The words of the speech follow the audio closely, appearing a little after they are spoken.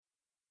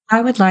I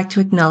would like to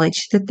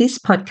acknowledge that this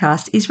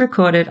podcast is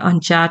recorded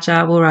on Dja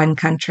Dja Wurrung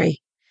country.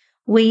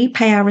 We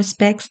pay our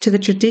respects to the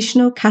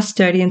traditional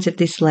custodians of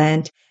this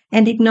land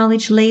and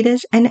acknowledge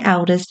leaders and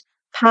elders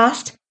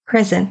past,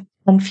 present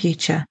and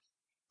future.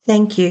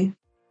 Thank you.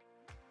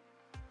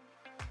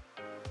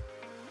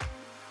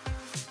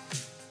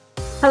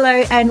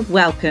 Hello and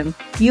welcome.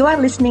 You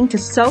are listening to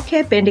Soul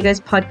Care Bendigo's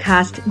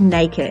podcast,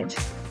 Naked.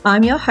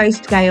 I'm your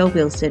host, Gayle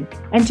Wilson,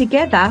 and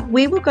together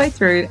we will go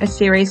through a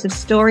series of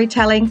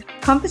storytelling,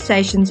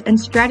 conversations and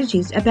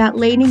strategies about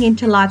leaning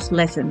into life's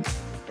lessons,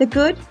 the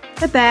good,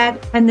 the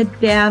bad and the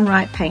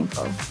downright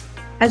painful,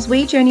 as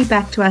we journey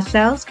back to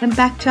ourselves and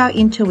back to our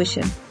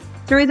intuition.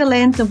 Through the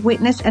lens of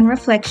witness and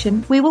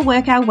reflection, we will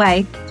work our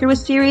way through a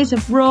series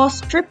of raw,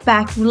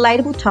 stripped-back,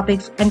 relatable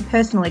topics and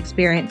personal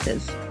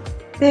experiences.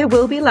 There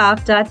will be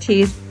laughter,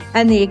 tears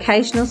and the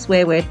occasional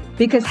swear word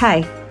because,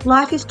 hey,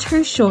 life is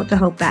too short to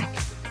hold back.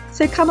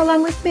 So come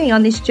along with me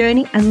on this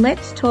journey and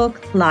let's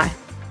talk life.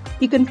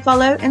 You can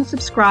follow and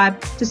subscribe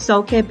to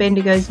Soul Care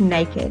Bendigo's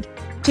Naked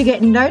to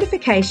get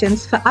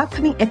notifications for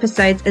upcoming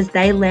episodes as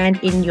they land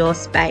in your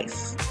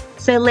space.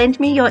 So lend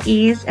me your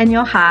ears and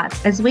your heart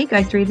as we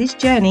go through this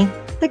journey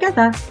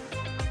together.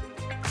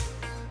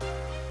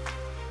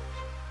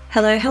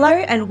 Hello,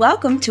 and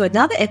welcome to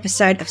another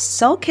episode of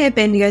Soul Care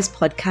Bendigo's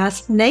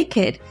podcast,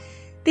 Naked.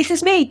 This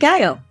is me,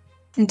 Gayle,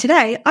 and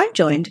today I'm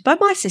joined by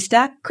my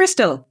sister,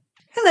 Krystle.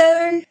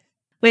 Hello.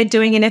 We're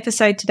doing an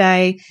episode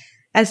today.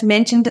 As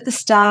mentioned at the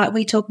start,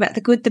 we talk about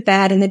the good, the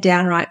bad, and the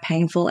downright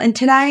painful. And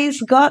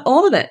today's got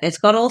all of it. It's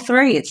got all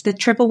three. It's the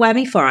triple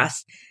whammy for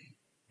us.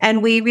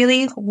 And we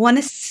really want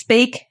to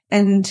speak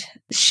and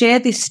share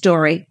this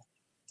story.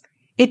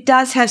 It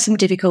does have some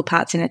difficult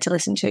parts in it to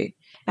listen to.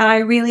 And I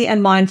really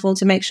am mindful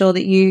to make sure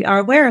that you are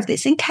aware of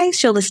this in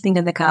case you're listening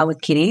in the car with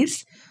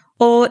kiddies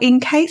or in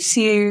case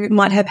you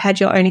might have had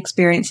your own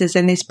experiences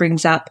and this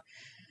brings up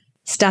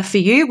stuff for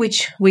you,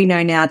 which we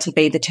know now to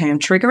be the term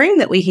triggering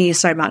that we hear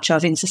so much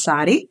of in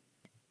society.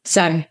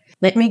 So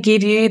let me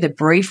give you the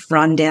brief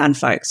rundown,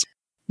 folks.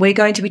 We're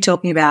going to be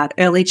talking about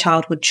early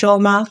childhood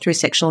trauma through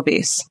sexual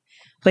abuse.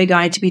 We're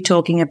going to be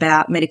talking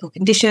about medical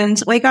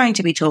conditions. We're going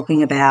to be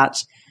talking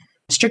about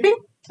stripping.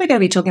 We're going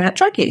to be talking about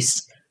drug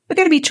use. We're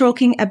going to be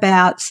talking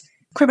about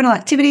criminal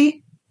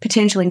activity,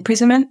 potential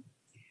imprisonment.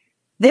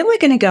 Then we're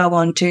going to go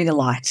on to the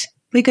light.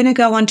 We're going to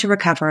go on to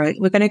recovery.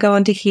 We're going to go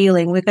on to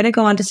healing. We're going to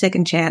go on to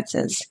second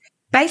chances.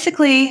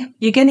 Basically,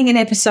 you're getting an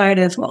episode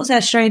of, what was that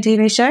Australian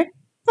TV show?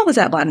 What was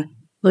that one?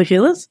 The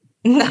Healers?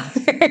 No.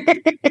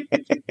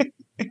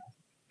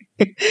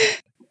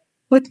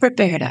 With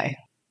Roberto.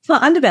 Well,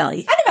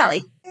 Underbelly.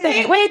 Underbelly.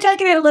 Yeah. We're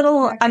taking it a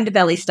little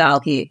Underbelly style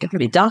here. It's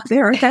pretty dark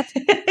there, okay?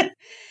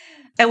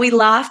 And we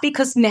laugh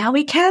because now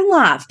we can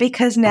laugh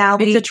because now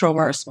it's a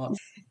trauma response.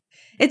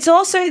 It's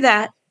also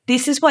that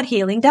this is what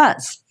healing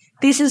does.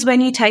 This is when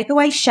you take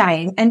away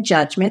shame and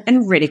judgment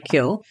and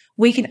ridicule.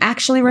 We can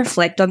actually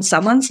reflect on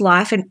someone's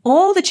life and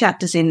all the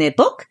chapters in their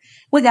book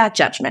without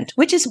judgment,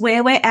 which is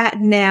where we're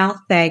at now,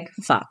 thank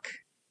fuck.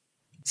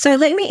 So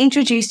let me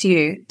introduce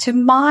you to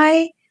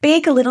my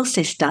big little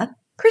sister,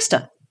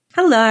 Krystal.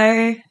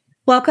 Hello.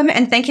 Welcome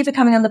and thank you for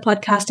coming on the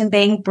podcast and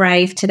being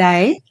brave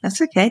today. That's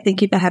okay.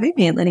 Thank you for having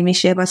me and letting me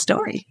share my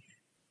story.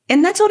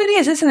 And that's what it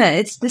is, isn't it?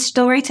 It's the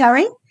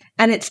storytelling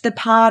and it's the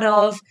part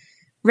of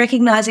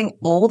recognizing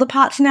all the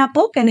parts in our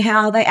book and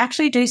how they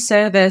actually do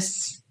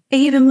service,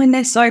 even when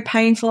they're so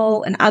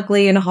painful and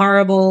ugly and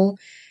horrible.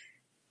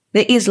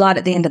 There is light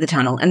at the end of the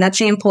tunnel, and that's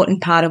the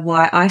important part of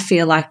why I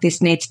feel like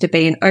this needs to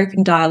be an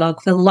open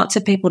dialogue for lots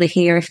of people to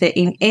hear. If they're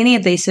in any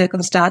of these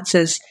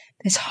circumstances,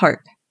 there's hope.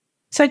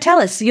 So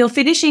tell us, you're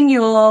finishing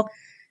your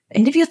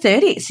end of your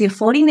 30s. You're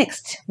 40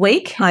 next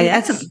week. Oh,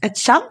 yes. At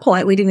some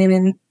point, we didn't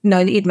even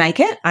know that you'd make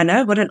it. I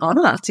know. What an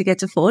honour to get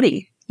to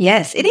 40.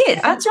 Yes, it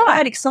is. I'm so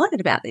excited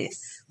about this.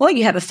 Well,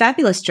 you have a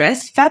fabulous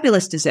dress,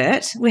 fabulous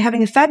dessert. We're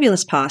having a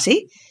fabulous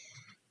party,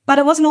 but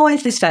it wasn't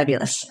always this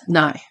fabulous.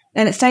 No.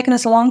 And it's taken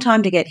us a long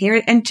time to get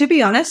here. And to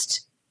be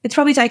honest, it's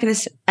probably taken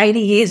us 80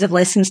 years of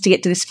lessons to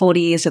get to this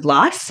 40 years of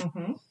life.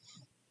 Mm-hmm.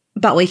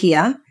 But we're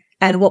here.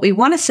 And what we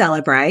want to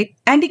celebrate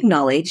and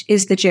acknowledge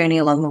is the journey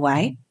along the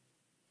way.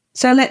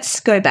 So let's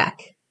go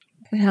back.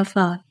 How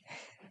far?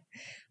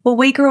 Well,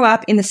 we grew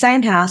up in the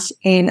same house,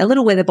 in a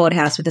little weatherboard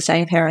house with the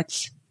same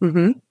parents.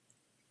 Mm-hmm.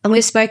 And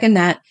we've spoken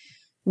that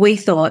we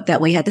thought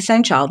that we had the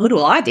same childhood.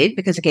 Well, I did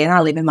because, again,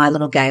 I live in my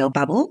little Gayle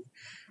bubble.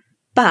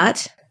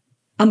 But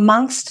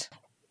amongst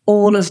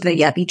all of the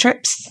yappy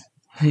trips,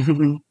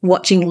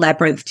 watching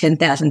Labyrinth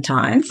 10,000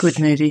 times. Good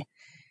movie.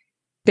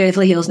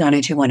 Beverly Hills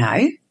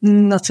 90210.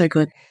 Not so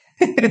good.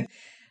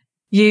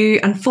 You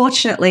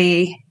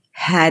unfortunately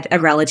had a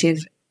relative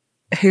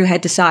who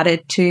had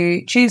decided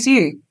to choose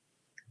you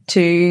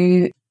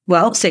to,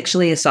 well,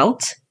 sexually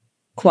assault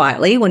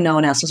quietly when no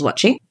one else was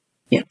watching.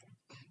 Yeah.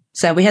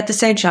 So we had the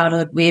same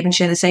childhood. We even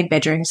shared the same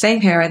bedroom, same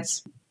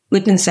parents,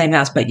 lived in the same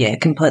house, but, yeah,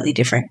 completely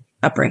different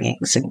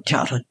upbringings and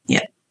childhood.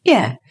 Yeah.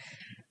 Yeah.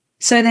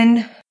 So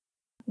then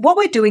what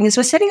we're doing is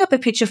we're setting up a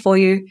picture for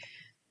you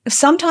of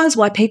sometimes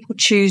why people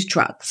choose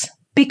drugs.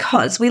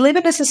 because we live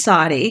in a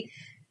society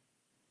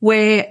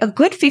where a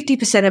good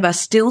 50% of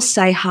us still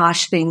say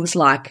harsh things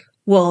like,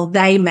 well,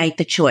 they made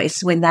the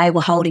choice. When they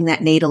were holding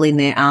that needle in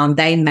their arm,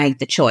 they made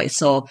the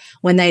choice. Or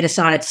when they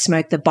decided to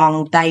smoke the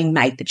bong, they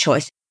made the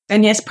choice.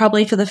 And yes,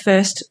 probably for the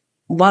first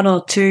 1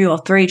 or 2 or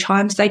 3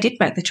 times they did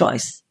make the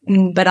choice.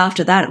 But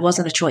after that, it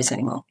wasn't a choice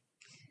anymore.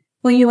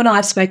 Well, you and I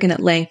have spoken at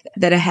length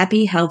that a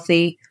happy,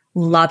 healthy,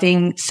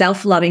 loving,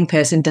 self-loving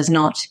person does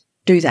not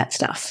do that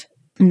stuff.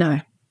 No.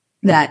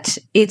 That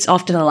it's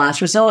often a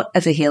last resort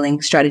as a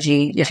healing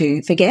strategy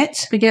to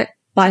forget,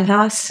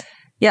 bypass.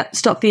 Yep,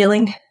 stop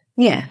feeling.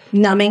 Yeah,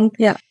 numbing.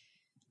 Yeah.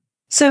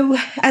 So,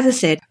 as I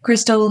said,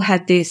 Krystal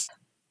had this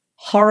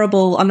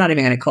horrible, I'm not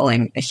even going to call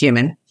him a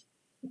human,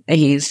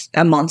 he's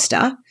a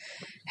monster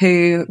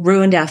who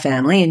ruined our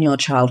family in your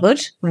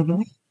childhood.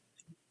 Mm-hmm.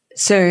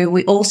 So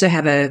we also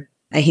have a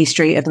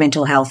history of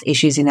mental health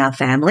issues in our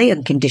family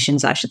and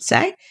conditions, I should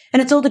say.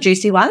 And it's all the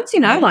juicy ones,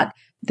 like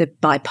the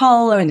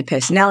bipolar and the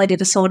personality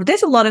disorder.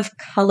 There's a lot of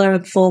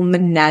colourful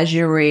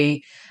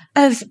menagerie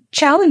of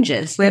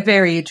challenges. We're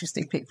very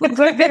interesting people.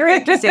 We're very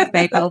interesting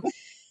people.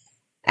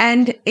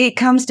 And it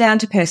comes down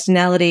to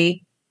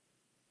personality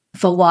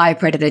for why a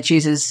predator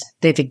chooses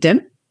their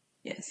victim.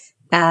 Yes.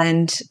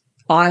 And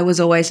I was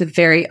always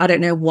I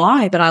don't know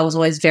why, but I was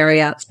always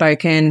very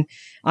outspoken.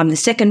 I'm the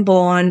second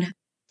born.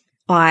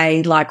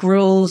 I like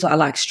rules. I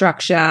like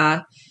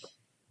structure.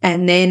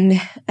 And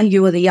then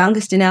you were the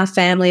youngest in our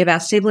family of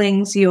our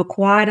siblings. You were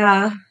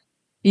quieter.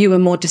 You were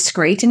more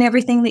discreet in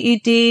everything that you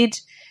did.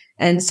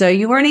 And so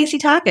you were an easy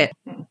target.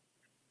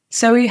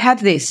 So we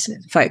have this,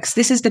 folks.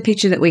 This is the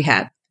picture that we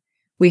have.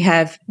 We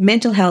have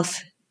mental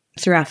health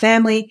through our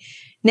family.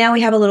 Now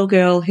we have a little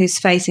girl who's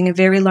facing a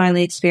very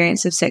lonely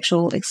experience of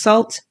sexual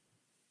assault,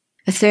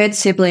 a third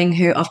sibling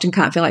who often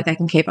can't feel like they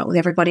can keep up with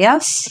everybody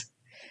else.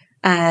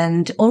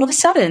 And all of a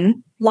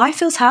sudden, life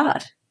feels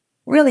hard,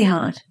 really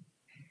hard.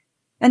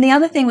 And the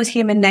other thing with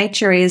human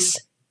nature is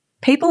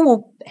people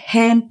will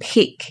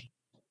handpick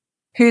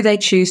who they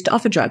choose to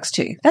offer drugs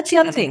to. That's the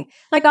other thing.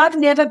 Like, I've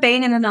never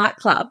been in a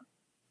nightclub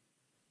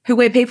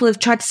where people have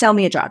tried to sell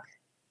me a drug.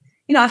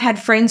 I've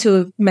had friends who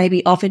have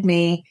maybe offered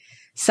me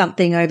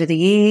something over the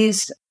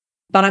years,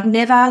 but I've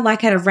never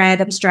had a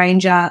random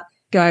stranger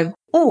go,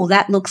 oh,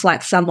 that looks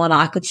like someone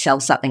I could sell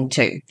something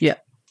to. Yeah.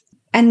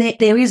 And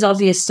there is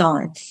obvious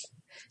signs.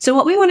 So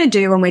what we want to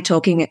do when we're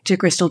talking to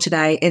Krystal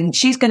today, and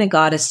she's going to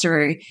guide us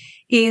through,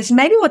 is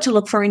maybe what to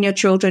look for in your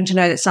children to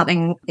know that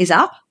something is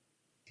up,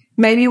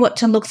 maybe what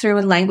to look through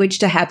in language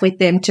to have with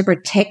them to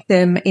protect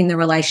them in the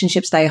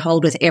relationships they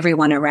hold with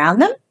everyone around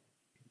them.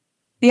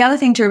 The other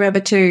thing to remember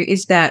too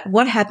is that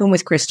what happened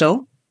with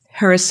Krystal,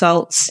 her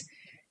assaults,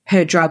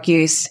 her drug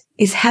use,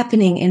 is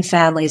happening in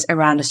families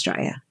around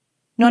Australia.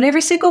 Not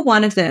every single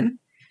one of them,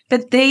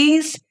 but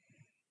these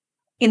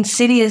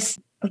insidious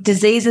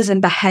diseases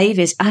and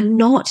behaviours are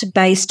not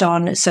based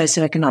on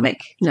socioeconomic.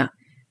 No.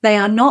 They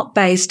are not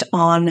based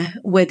on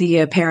whether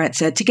your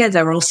parents are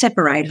together or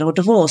separated or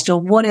divorced or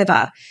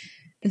whatever.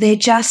 They're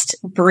just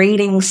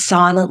breeding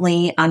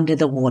silently under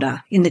the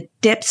water, in the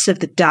depths of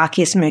the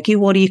darkest, murky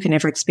water you can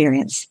ever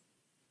experience.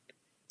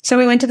 So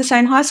we went to the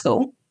same high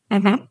school.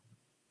 Mm-hmm.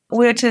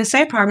 We went to the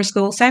same primary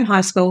school, same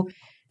high school.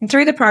 And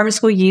through the primary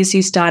school years,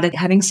 you started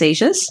having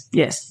seizures.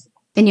 Yes.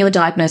 And you were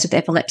diagnosed with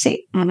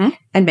epilepsy and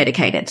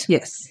medicated.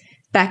 Yes.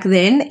 Back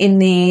then, in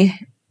the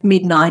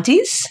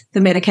mid-90s,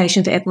 the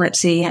medication for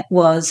epilepsy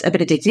was a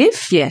bit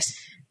addictive. Yes.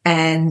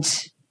 And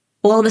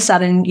all of a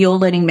sudden, you're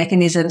learning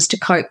mechanisms to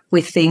cope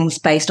with things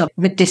based on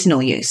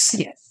medicinal use.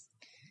 Yes.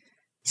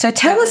 So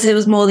tell us. It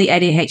was more the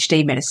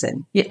ADHD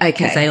medicine. Yeah, okay.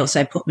 Because they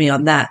also put me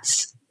on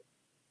that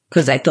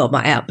because they thought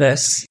my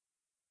outbursts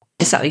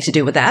is something to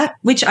do with that,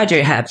 which I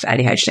do have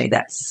ADHD.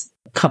 That's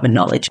common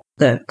knowledge,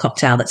 the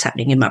cocktail that's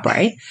happening in my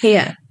brain.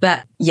 Yeah.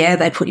 But, yeah,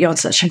 they put you on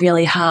such a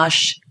really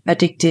harsh,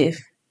 addictive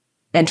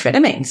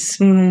amphetamines.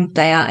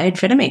 They are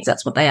amphetamines.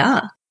 That's what they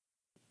are.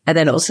 And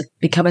then also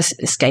become an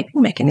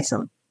escaping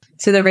mechanism.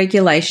 So the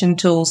regulation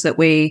tools that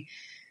we're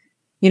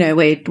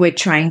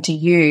trained to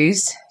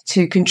use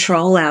to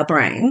control our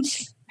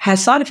brains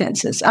has side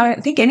effects. I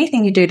don't think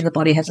anything you do to the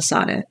body has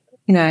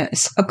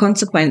a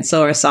consequence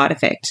or a side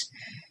effect.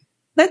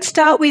 Let's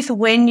start with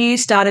when you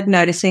started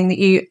noticing that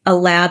you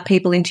allowed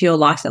people into your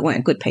life that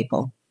weren't good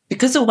people.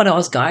 Because of what I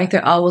was going through,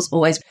 I was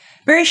always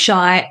very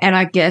shy and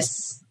I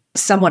guess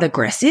somewhat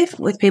aggressive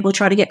with people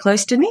trying to get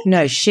close to me.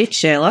 No shit,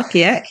 Sherlock.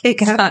 Yeah.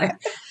 So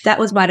that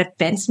was my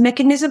defense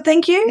mechanism,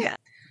 thank you. Yeah.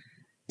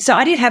 So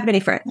I didn't have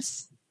many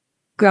friends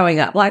growing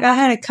up. Like I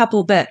had a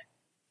couple, but,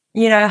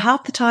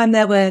 half the time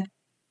they were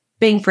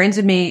being friends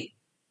with me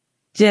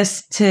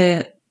just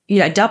to,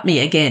 dump me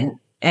again.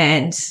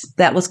 And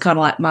that was kind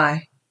of like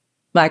my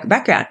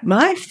background.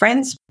 My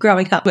friends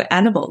growing up were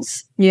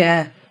animals.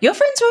 Yeah. Your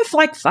friends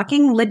were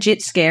fucking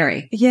legit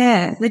scary.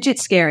 Yeah. Legit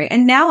scary.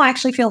 And now I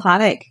actually feel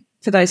heartache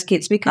for those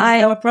kids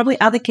because there were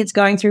probably other kids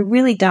going through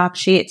really dark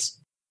shit.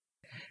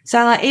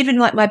 So even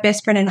my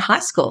best friend in high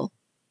school,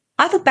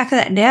 I look back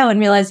at that now and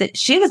realize that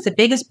she was the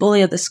biggest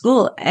bully of the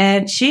school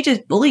and she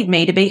just bullied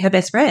me to be her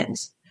best friend.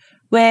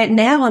 where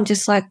now I'm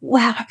just like,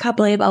 wow, I can't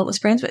believe I was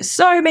friends with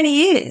so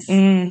many years.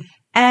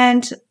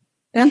 And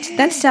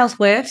that's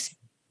self-worth,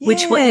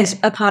 which was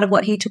a part of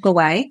what he took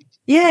away.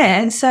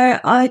 Yeah. And so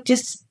I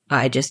just,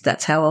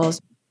 that's how I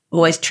was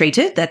always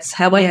treated. That's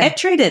how I get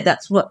treated.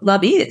 That's what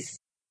love is.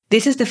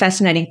 This is the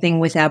fascinating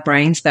thing with our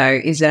brains, though,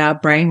 is that our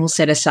brain will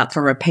set us up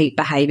for repeat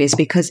behaviours,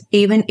 because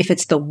even if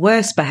it's the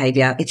worst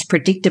behaviour, it's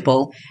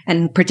predictable,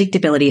 and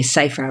predictability is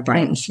safe for our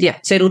brains. Yeah.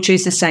 So it'll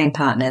choose the same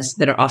partners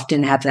that are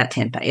often have that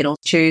temper. It'll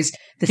choose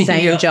the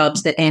same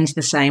jobs that end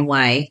the same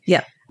way.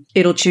 Yeah.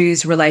 It'll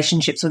choose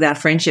relationships with our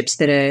friendships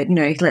that are,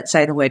 let's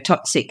say the word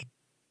toxic.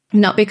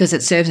 Not because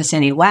it serves us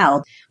any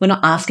well. We're not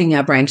asking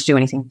our brain to do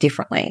anything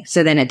differently.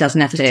 So then it doesn't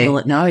have to. That's all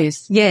it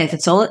knows. Yeah,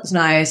 that's all it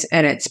knows,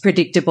 and it's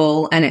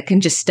predictable, and it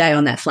can just stay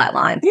on that flat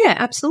line. Yeah,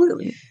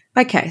 absolutely.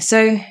 Okay,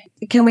 so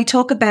can we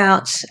talk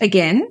about,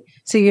 again,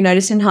 so you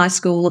noticed in high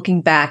school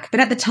looking back, but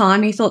at the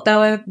time you thought they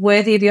were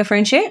worthy of your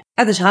friendship?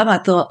 At the time I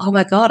thought, oh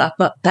my God, I've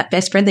got that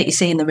best friend that you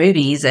see in the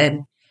movies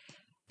and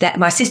that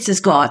my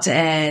sister's got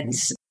and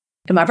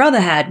my brother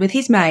had with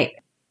his mate.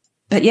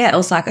 But yeah, it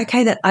was like,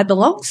 okay, that I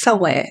belong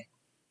somewhere.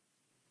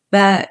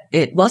 But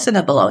it wasn't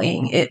a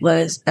belonging. It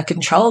was a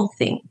control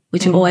thing,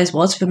 which it always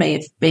was for me,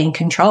 of being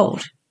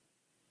controlled.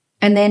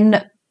 And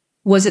then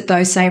was it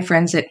those same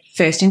friends that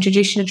first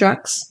introduced you to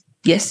drugs?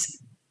 Yes.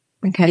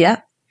 Okay. Yeah.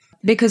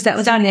 Because that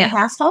was in their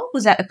household?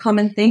 Was that a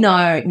common thing?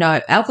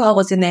 No. Alcohol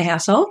was in their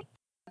household.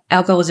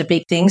 Alcohol was a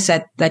big thing, so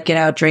they'd get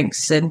our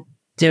drinks and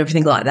do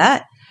everything like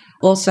that.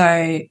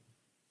 Also,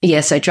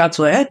 so drugs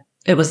were.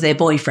 It was their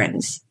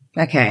boyfriends,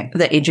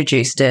 that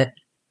introduced it.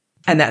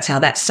 And that's how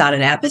that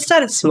started out. It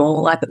started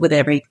small, like with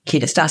every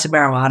kid. It started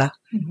marijuana,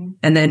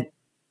 and then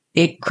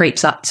it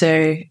creeps up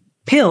to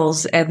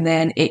pills, and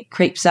then it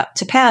creeps up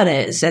to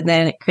powders, and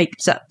then it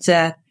creeps up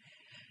to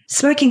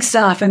smoking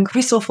stuff and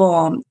crystal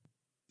form,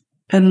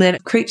 and then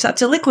it creeps up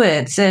to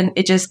liquids, and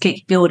it just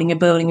keeps building and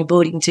building and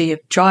building until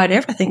you've tried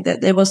everything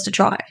that there was to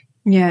try.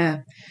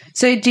 Yeah.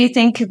 So do you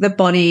think the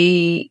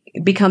body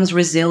becomes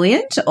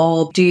resilient,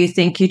 or do you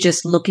think you're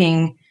just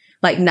looking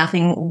like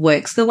nothing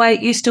works the way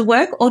it used to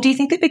work? Or do you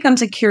think it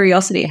becomes a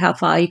curiosity how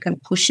far you can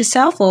push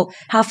yourself or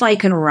how far you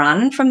can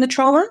run from the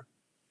trauma?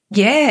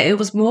 Yeah, it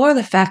was more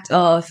the fact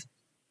of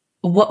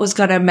what was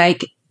going to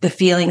make the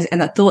feelings and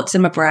the thoughts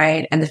in my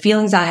brain and the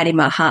feelings I had in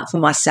my heart for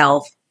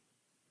myself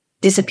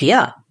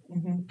disappear,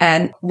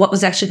 and what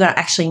was actually going to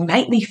actually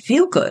make me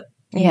feel good.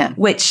 Yeah.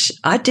 Which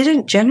I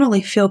didn't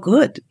generally feel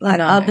good.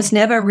 Like I was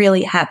never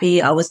really happy.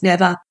 I was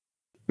never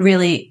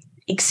really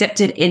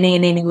accepted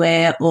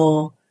anywhere,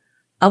 or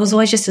I was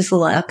always just this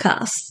little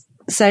outcast.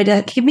 So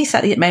to give me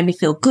something that made me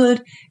feel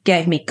good,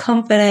 gave me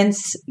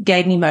confidence,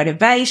 gave me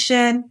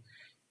motivation,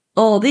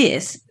 all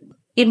this,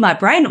 in my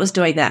brain it was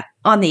doing that.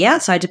 On the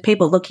outside, to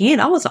people looking in,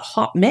 I was a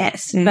hot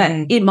mess. But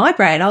in my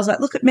brain, I was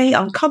like, look at me,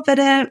 I'm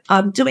confident,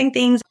 I'm doing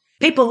things,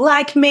 people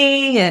like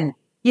me, and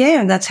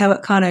that's how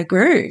it kind of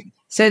grew.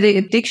 So the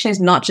addiction is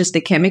not just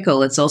the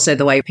chemical, it's also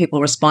the way people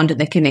respond to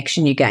the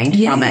connection you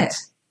gained from it.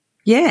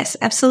 Yes,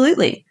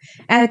 absolutely.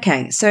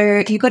 Okay,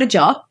 so you got a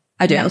job.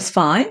 I do. That was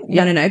fine.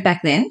 No,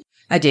 back then.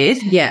 I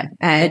did. Yeah.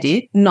 And I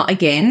did. Not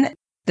again.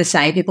 The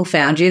same people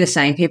found you, the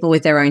same people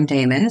with their own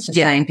demons, the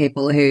same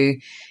people who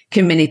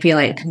can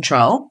manipulate and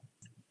control.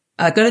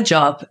 I got a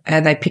job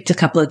and they picked a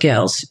couple of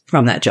girls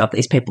from that job.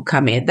 These people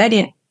come in. They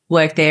didn't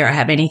work there or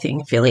have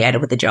anything affiliated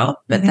with the job,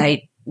 but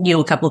they knew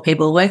a couple of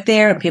people who worked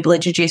there, and people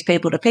introduced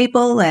people to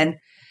people. And,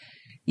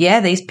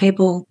 these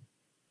people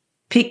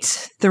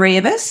picked 3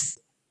 of us,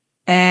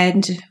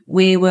 and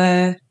we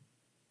were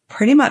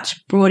pretty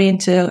much brought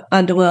into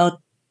underworld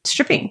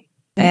stripping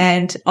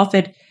and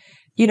offered,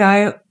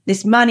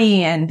 this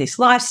money and this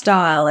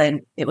lifestyle,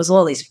 and it was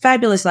all this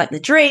fabulous, like the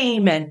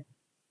dream. And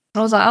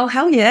I was like, oh,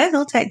 hell yeah,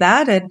 I'll take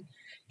that. And,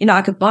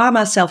 I could buy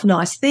myself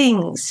nice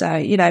things.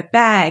 So,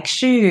 bags,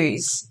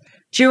 shoes,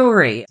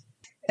 jewelry.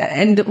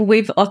 And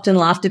we've often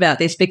laughed about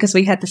this because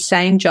we had the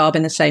same job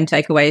in the same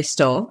takeaway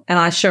store, and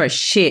I sure as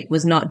shit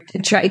was not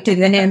attracted to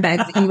the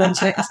handbags that you were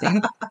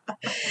purchasing.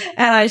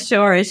 And I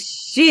sure as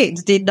shit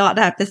did not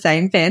have the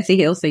same fancy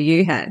heels that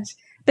you had.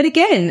 But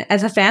again,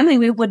 as a family,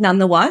 we would none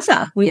the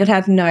wiser. We would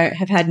have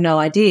had no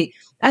idea.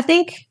 I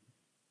think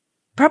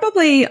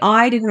probably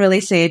I didn't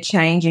really see a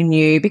change in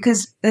you,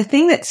 because the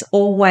thing that's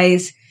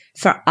always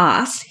for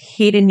us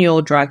hid in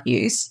your drug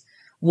use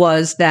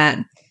was that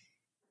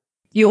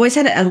you always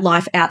had a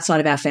life outside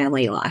of our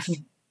family life,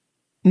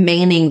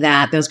 meaning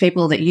that there was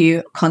people that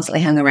you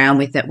constantly hung around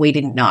with that we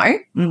didn't know.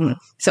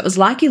 So it was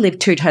like you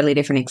lived 2 totally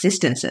different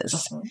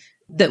existences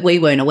that we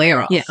weren't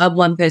aware of. Yeah,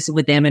 one person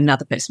with them and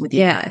another person with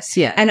you guys.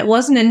 Yeah. And it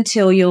wasn't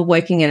until you were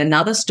working at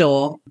another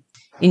store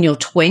in your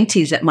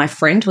 20s that my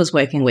friend was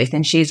working with,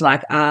 and she's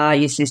like,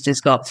 your sister's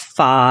got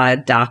far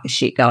darker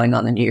shit going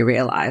on than you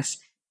realise.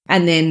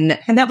 And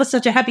that was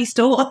such a happy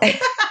store.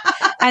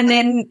 And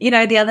then,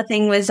 the other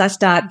thing was I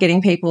start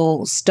getting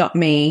people stop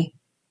me,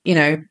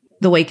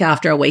 the week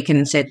after a weekend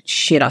and said,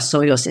 shit, I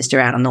saw your sister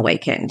out on the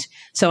weekend.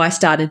 So I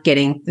started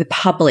getting, the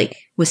public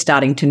was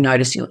starting to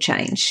notice your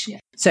change. Yeah.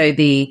 So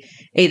the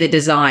either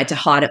desire to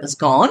hide it was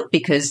gone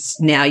because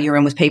now you're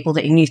in with people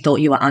that you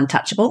thought you were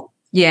untouchable.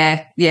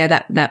 Yeah,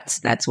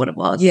 that's what it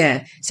was.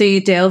 Yeah. So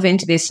you delve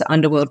into this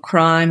underworld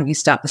crime, you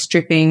start the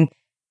stripping,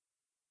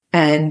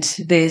 and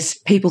there's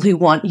people who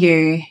want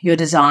you, you're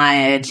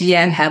desired,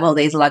 have all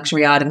these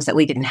luxury items that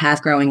we didn't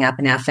have growing up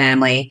in our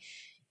family.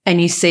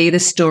 And you see the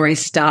story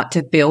start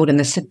to build in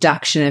the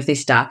seduction of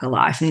this darker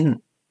life. Mm-hmm.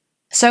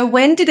 So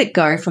when did it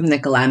go from the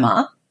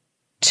glamour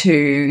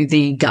to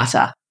the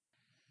gutter?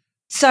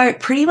 So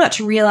pretty much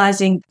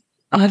realizing,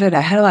 I don't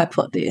know, how do I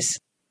put this?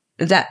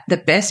 That the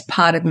best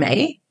part of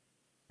me,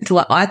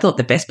 I thought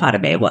the best part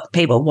of me, what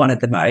people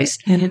wanted the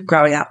most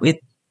growing up with,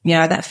 you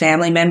know, that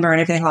family member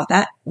and everything like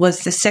that,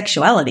 was the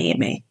sexuality in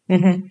me.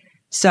 Mm-hmm.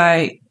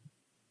 So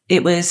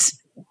it was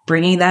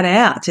bringing that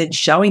out and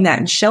showing that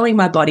and showing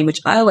my body,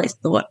 which I always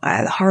thought I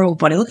had a horrible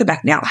body. Looking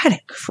back now, I had an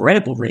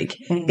incredible rig,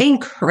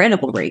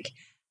 incredible rig.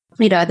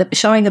 You know,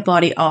 showing the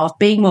body off,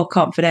 being more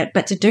confident.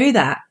 But to do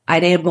that, I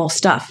needed more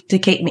stuff to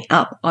keep me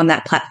up on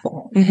that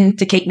platform,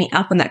 to keep me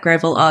up on that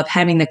gravel of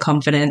having the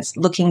confidence,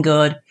 looking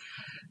good,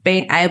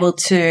 being able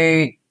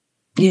to,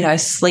 you know,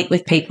 sleep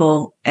with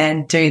people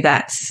and do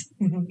that,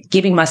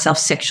 giving myself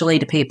sexually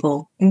to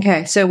people.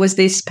 Okay. So was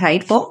this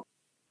paid for?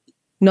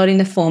 Not in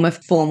the form of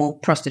formal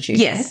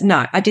prostitution? Yes.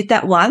 No, I did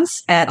that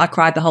once and I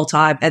cried the whole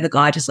time and the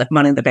guy just left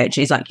money on the bench.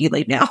 He's like, you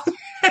leave now.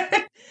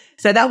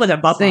 So that was a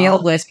bubble. So you're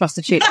the worst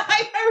prostitute.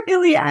 I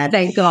really am.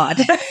 Thank God.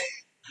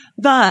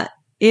 But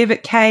if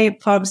it came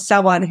from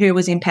someone who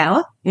was in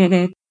power,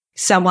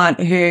 someone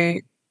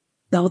who,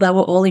 they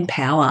were all in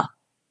power.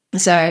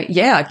 So,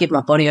 yeah, I'd give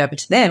my body over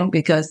to them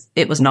because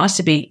it was nice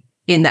to be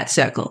in that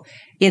circle,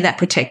 in that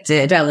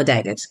protected,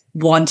 validated,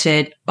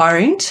 wanted,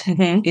 owned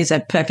is a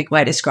perfect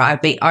way to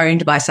describe, be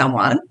owned by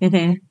someone.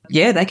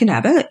 Yeah, they can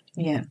have it.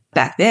 Yeah.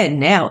 Back then,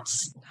 now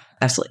it's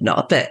absolutely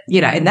not. But,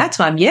 you know, in that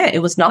time, yeah,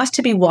 it was nice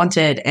to be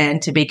wanted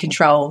and to be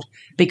controlled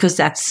because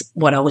that's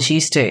what I was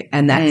used to.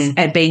 And that's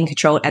and being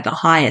controlled at the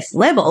highest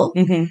level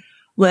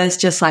was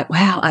just like,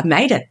 wow, I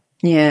made it.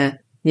 Yeah.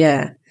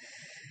 Yeah.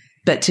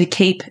 But to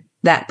keep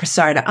that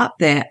persona up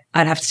there,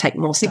 I'd have to take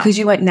more stuff. Because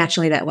you weren't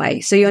naturally that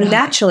way. So you're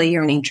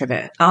an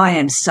introvert. I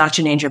am such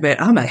an introvert.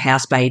 I'm a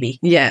house baby.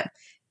 Yeah.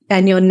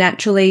 And you're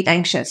naturally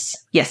anxious.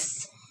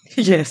 Yes.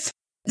 Yes.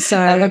 So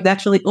I'm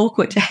naturally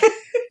awkward.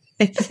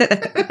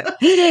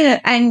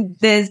 and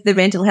there's the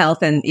mental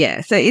health and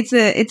so it's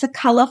a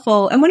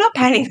colourful, and we're not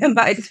painting them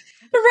both,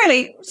 but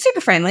really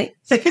super friendly.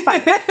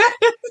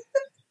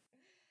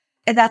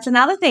 And that's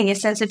another thing, your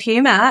sense of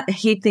humour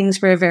hid things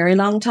for a very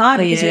long time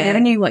because you never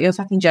knew what you were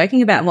fucking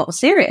joking about and what was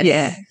serious.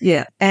 Yeah,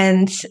 yeah.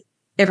 And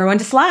everyone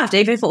just laughed,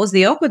 even if it was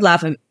the awkward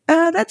laugh of,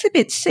 that's a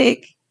bit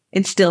sick.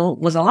 It still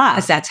was a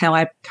laugh. That's how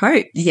I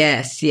coped.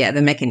 Yes, yeah,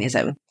 the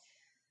mechanism.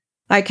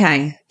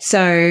 Okay,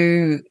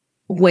 so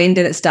when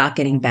did it start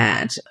getting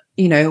bad?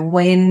 You know,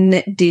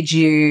 when did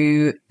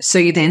you – so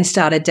you then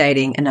started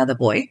dating another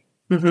boy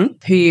who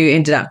you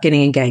ended up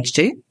getting engaged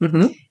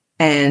to.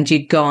 And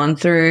you'd gone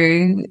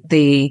through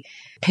the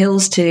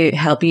pills to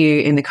help you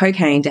in the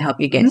cocaine to help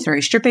you get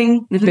through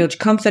stripping, build your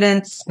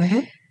confidence,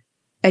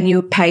 and you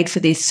were paid for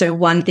this. So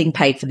one thing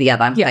paid for the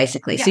other,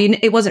 basically. Yeah. So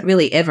it wasn't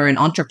really ever an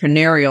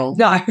entrepreneurial.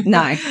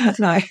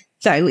 No.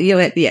 So you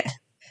were,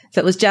 So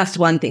it was just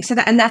one thing. So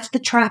that's the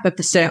trap of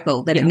the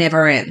circle that it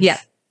never ends. Yeah.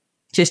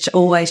 Just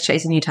always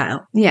chasing your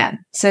tail. Yeah.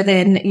 So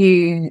then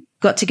you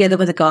got together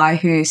with a guy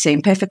who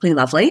seemed perfectly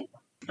lovely.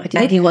 I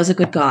did. And he was a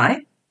good guy.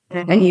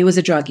 And he was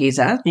a drug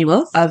user. He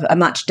was. Of a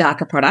much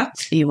darker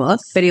product. He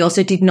was. But he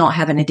also did not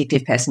have an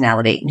addictive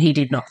personality. He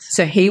did not.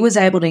 So he was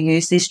able to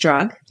use this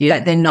drug,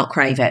 but then not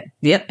crave it.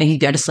 Yep. And he'd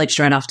go to sleep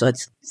straight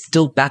afterwards.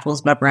 Still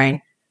baffles my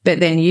brain.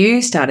 But then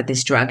you started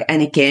this drug.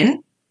 And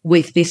again,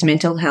 with this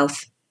mental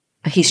health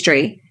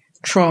history,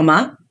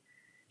 trauma.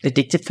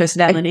 Addictive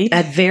personality.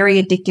 A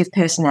very addictive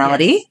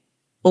personality. Yes.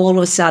 All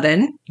of a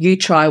sudden, you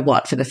try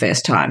what for the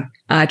first time?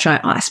 I try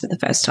ice for the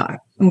first time.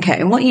 Okay.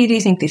 And what year do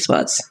you think this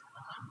was?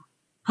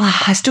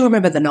 I still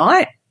remember the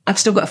night. I've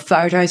still got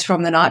photos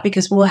from the night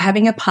because we were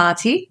having a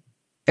party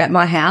at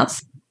my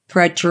house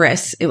for a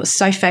dress. It was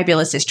so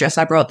fabulous, this dress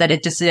I brought, that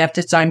it deserved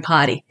its own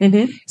party.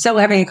 So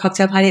we're having a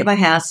cocktail party at my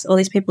house. All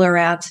these people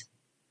around.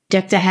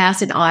 Decked the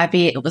house in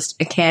ivy. It was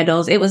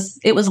candles. It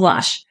was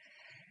lush.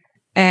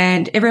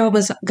 And everyone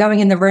was going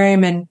in the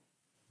room, and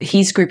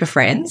his group of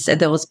friends, and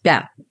there was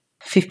about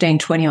 15,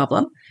 20 of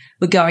them,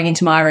 were going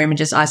into my room and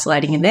just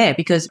isolating in there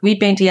because we'd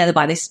been together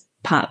by this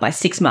part by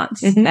 6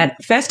 months. And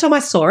first time I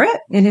saw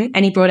it,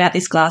 and he brought out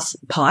this glass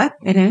pipe,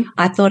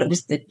 I thought it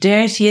was the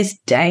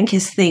dirtiest,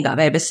 dankest thing I've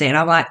ever seen.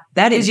 I'm like,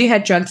 that is. You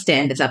had drug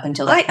standards up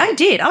until that. I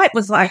did. I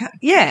was like,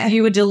 yeah.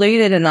 You were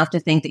deluded enough to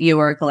think that you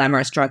were a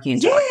glamorous drug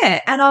user.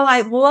 Yeah. And I'm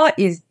like, what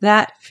is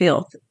that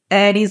filth?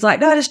 And he's like,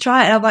 no, just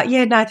try it. And I'm like,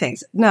 yeah, no,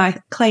 thanks. No,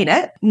 clean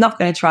it. Not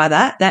going to try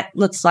that. That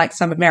looks like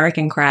some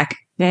American crack.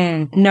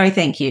 No,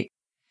 thank you.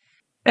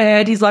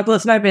 And he's like, well,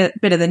 it's no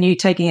better than you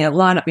taking a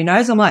line up your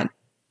nose. I'm like,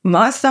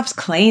 my stuff's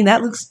clean.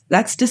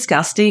 That's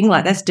disgusting.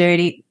 Like, that's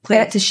dirty.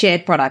 That's a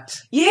shared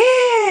product. Yeah.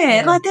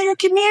 Yeah, like they're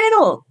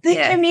communal.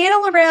 They're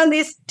communal around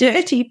this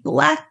dirty,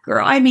 black,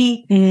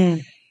 grimy.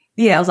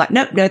 Yeah, I was like,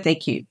 nope, no,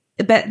 thank you.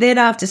 But then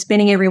after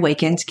spending every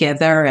weekend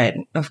together,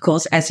 and of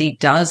course, as he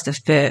does,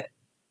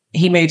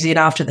 he moves in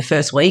after the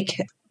first week,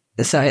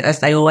 so as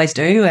they always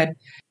do. And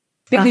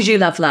because you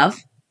love love.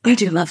 I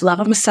do love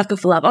love. I'm a sucker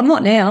for love. I'm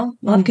not now.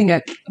 I can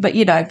go, but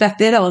back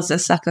then I was a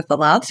sucker for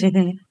love.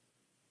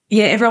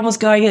 Yeah, everyone was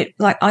going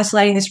like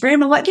isolating this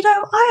room. I'm like,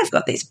 I have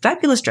got this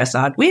fabulous dress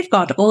on. We've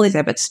got all this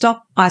there, but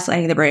stop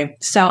isolating the room.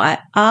 So I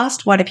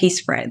asked one of his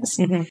friends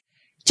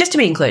just to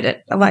be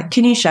included. I'm like,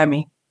 can you show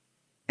me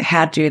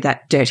how to do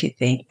that dirty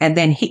thing? And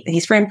then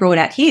his friend brought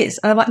out his.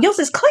 And I'm like, yours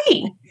is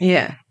clean.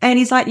 Yeah. And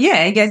he's like,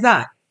 yeah. He goes,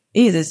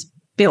 here's this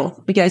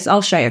bill. He goes,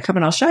 I'll show you. Come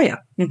and I'll show you.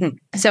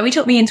 So he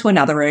took me into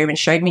another room and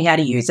showed me how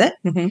to use it.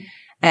 And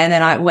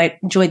then I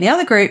joined the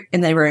other group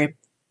in the room,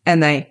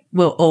 and they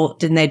were all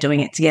they're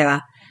doing it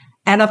together.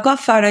 And I've got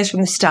photos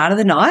from the start of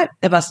the night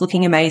of us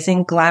looking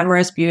amazing,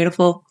 glamorous,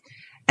 beautiful.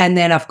 And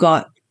then I've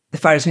got the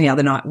photos from the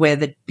other night where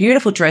the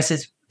beautiful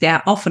dresses,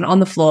 they're often on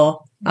the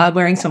floor,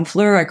 wearing some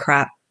fluoro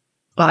crap.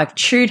 I've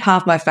chewed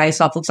half my face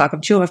off. Looks like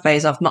I'm chewing my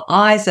face off. My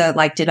eyes are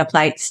like dinner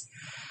plates.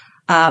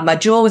 My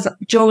jaw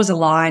was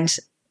aligned.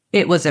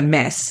 It was a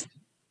mess.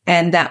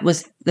 And that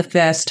was the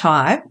first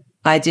time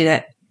I did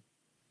it.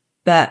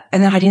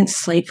 And then I didn't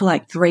sleep for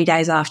like 3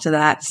 days after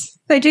that.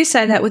 They do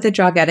say that with a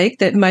drug addict,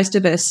 that most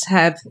of us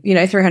have,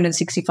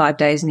 365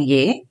 days in a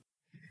year,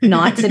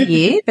 nights in a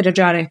year, but a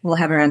drug addict will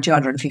have around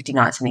 250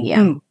 nights in a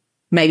year,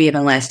 maybe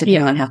even less,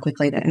 depending on how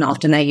quickly and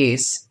often they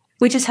use,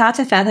 which is hard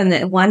to fathom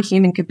that one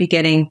human could be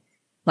getting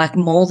like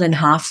more than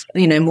half,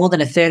 more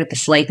than a third of the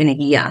sleep in a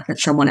year that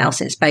someone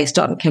else is based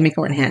on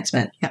chemical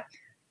enhancement. Yeah.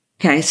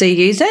 Okay, so you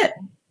use it,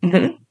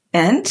 and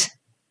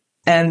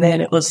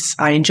then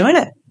I enjoyed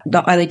it.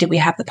 Not only did we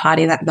have the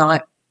party that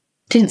night,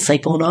 didn't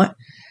sleep all night.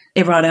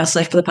 Everyone else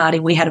left for the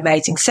party. We had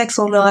amazing sex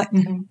all night.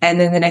 And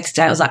then the next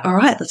day I was like, all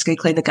right, let's go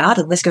clean the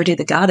garden. Let's go do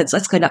the gardens.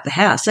 Let's clean up the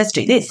house. Let's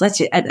do this.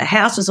 And the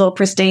house was all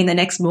pristine the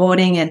next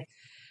morning. And it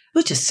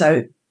was just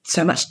so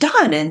much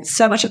done and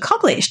so much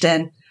accomplished.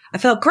 And I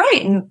felt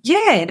great. And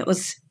it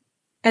was.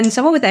 And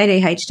someone with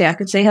ADHD, I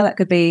could see how that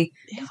could be.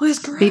 It was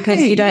great.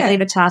 Because you don't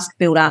leave a task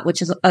build up,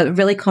 which is a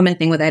really common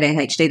thing with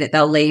ADHD, that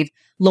they'll leave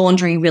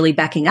laundry really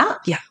backing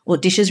up or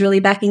dishes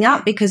really backing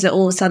up because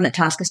all of a sudden the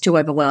task is too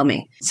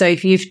overwhelming. So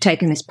if you've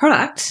taken this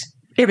product,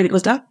 everything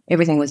was done.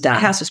 Everything was done.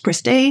 The house was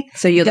pristine.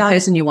 So you're the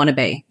person you want to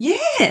be.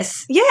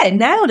 Yes. Yeah,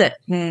 nailed it.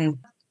 And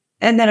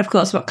then, of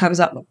course, what comes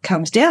up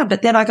comes down.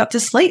 But then I got to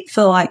sleep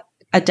for like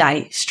a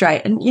day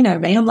straight. And you know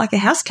me, I'm like a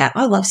house cat.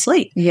 I love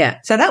sleep. Yeah.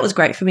 So that was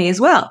great for me as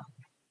well.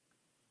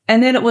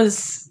 And then it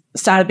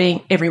started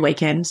being every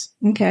weekend.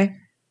 Okay.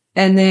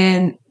 And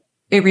then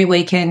every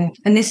weekend.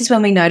 And this is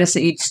when we noticed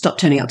that you'd stop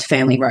turning up to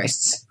family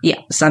roasts.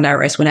 Yeah. The Sunday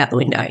roast went out the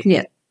window.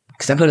 Yeah.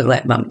 Because I couldn't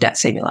let mum and dad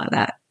see me like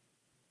that.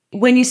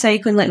 When you say you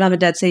couldn't let mum and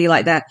dad see you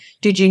like that,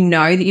 did you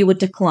know that you were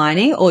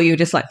declining, or you were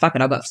just like, fuck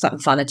it, I've got something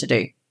funner to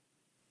do?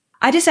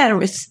 I just,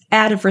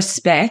 out of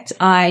respect,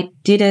 I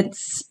didn't,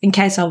 in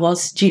case I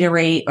was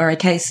jittery or in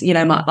case,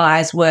 my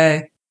eyes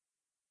I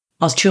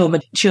was chewing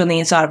the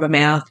inside of my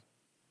mouth.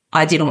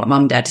 I didn't want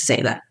mum and dad to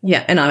see that.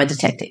 Yeah. And I'm a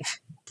detective.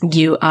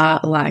 You are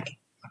like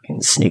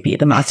fucking Snoopy,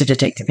 the master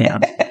detective here.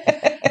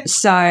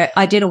 So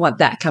I didn't want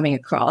that coming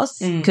across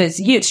because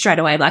you'd straight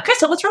away like,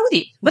 Krystal, what's wrong with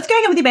you? What's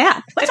going on with your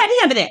mouth? What's happening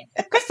over there?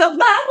 Krystal,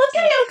 what's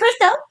going on,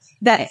 Krystal?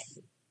 That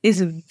is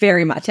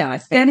very much how I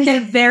feel. And a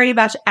very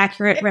much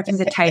accurate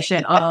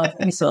representation of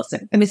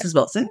Mrs.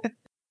 Wilson.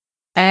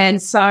 And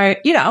so,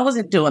 I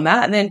wasn't doing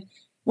that. And then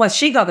once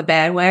she got the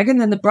bandwagon,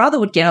 then the brother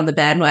would get on the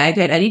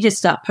bandwagon and he'd just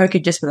start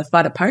poking just for the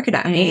fun of poking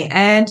at me.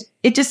 And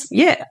it just,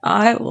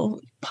 I will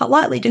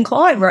politely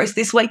decline roast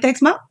this week.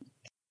 Thanks, Mum.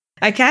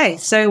 Okay,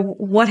 so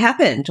what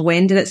happened?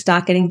 When did it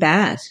start getting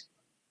bad?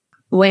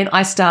 When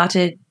I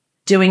started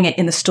doing it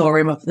in the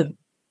storeroom of the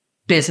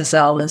business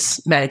I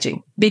was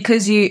managing.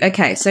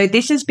 So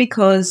this is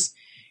because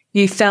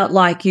you felt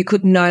like you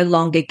could no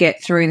longer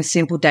get through the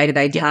simple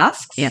day-to-day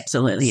tasks? Yeah,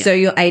 absolutely. Yeah. So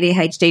your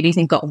ADHD, do you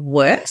think, got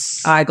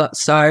worse? I got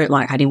I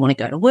didn't want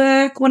to go to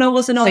work when I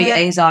wasn't on it. So your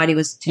anxiety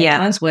was 10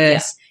 times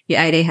worse.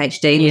 Yeah. Your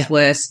ADHD was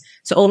worse.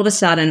 So all of a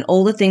sudden,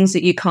 all the things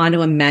that you kind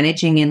of were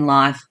managing in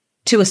life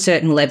to a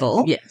certain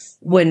level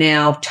were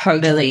now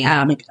totally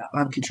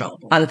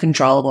uncontrollable.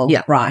 Uncontrollable.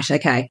 Yeah. Right,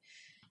 okay.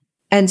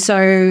 And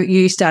so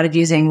you started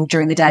using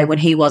during the day when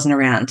he wasn't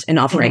around and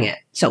offering it.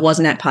 So it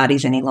wasn't at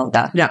parties any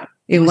longer. No.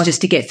 It was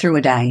just to get through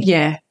a day.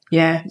 Yeah,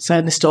 yeah. So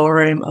in the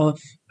storeroom of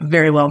a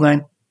very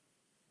well-known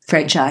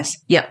franchise.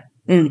 Yeah.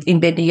 In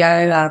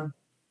Bendigo,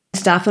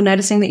 staff were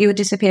noticing that you were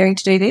disappearing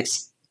to do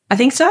this? I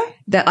think so.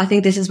 I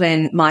think this is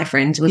when my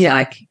friend was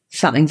like,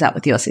 something's up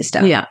with your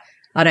sister. Yeah.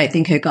 I don't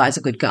think her guy's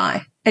a good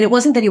guy. And it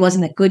wasn't that he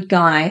wasn't a good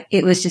guy.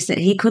 It was just that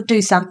he could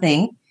do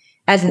something.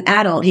 As an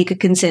adult, he could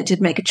consent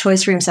to make a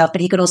choice for himself,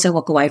 but he could also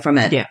walk away from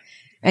it. Yeah.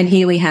 And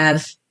here we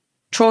have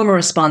trauma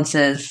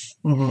responses,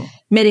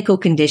 medical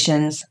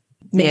conditions,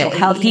 mental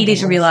health. He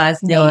didn't realise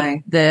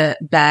the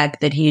bag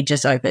that he had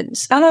just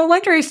opened. And I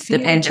wonder if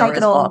he'd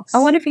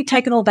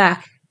taken it all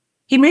back.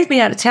 he moved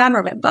me out of town,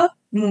 remember?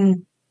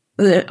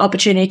 The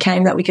opportunity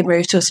came that we could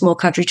move to a small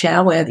country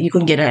town where you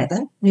couldn't get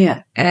anything.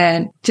 Yeah.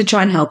 And To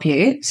try and help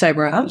you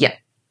sober up. yeah.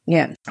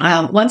 Yeah.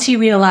 Once he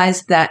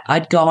realised that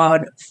I'd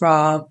gone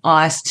from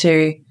ice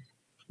to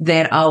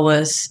then I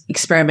was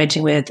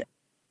experimenting with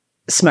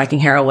smoking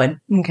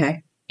heroin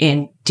Okay.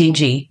 in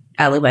dingy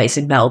alleyways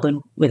in Melbourne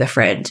with a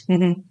friend.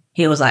 Mm-hmm.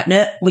 He was like,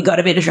 no, we got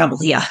a bit of trouble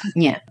here.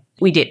 Yeah.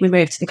 We did. We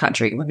moved to the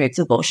country. We moved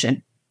to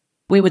abortion.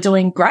 We were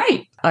doing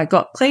great. I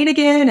got clean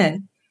again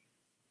and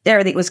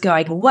everything was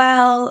going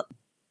well.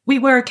 We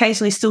were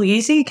occasionally still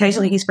using.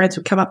 Occasionally his friends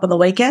would come up on the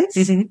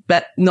weekends,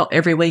 but not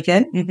every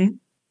weekend.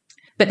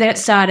 But then it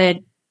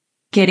started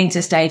getting to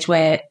a stage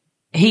where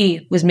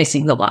he was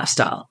missing the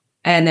lifestyle.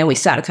 And then we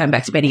started coming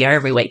back to Bendigo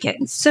every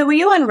weekend. So were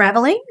you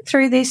unraveling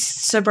through this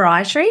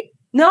sobriety?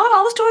 No,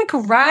 I was doing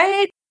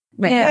great.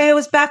 My hair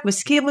was back. My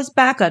skin was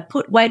back. I'd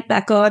put weight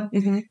back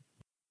on.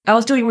 I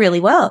was doing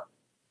really well.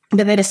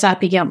 But then I started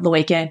picking up the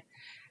weekend.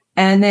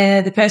 And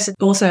then the person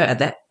also at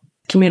that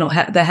communal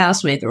the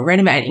house with were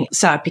renovating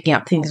started picking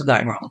up things were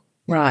going wrong.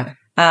 Right.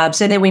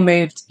 So then we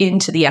moved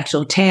into the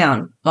actual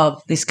town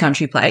of this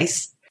country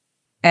place.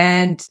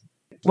 And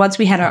once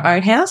we had our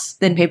own house,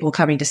 then people were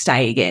coming to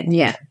stay again.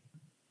 Yeah.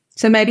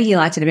 So maybe he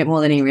liked it a bit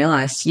more than he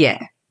realised. Yeah.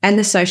 And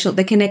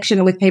the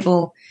connection with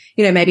people,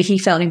 you know, maybe he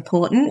felt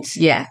important.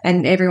 Yeah.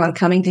 And everyone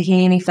coming to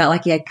him, he felt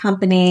like he had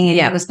company. And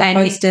Yeah. he was the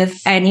host of.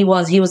 And he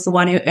was the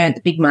one who earned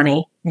the big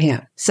money.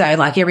 Yeah. So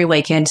like every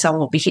weekend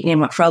someone would be hitting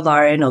him up for a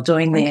loan or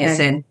doing this.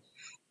 Okay. And,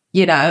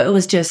 you know, it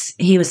was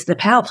just, he was the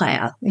power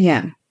player.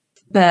 Yeah.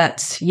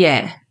 But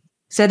yeah.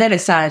 So then it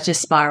started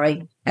just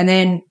spiraling. And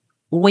then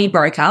we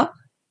broke up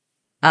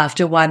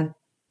it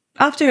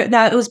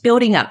was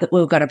building up that we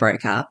were going to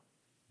break up.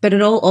 But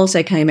it all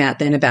also came out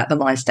then about the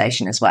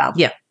molestation as well.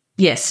 Yeah.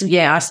 Yes.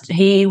 Yeah.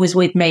 He was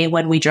with me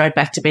when we drove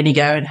back to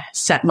Bendigo and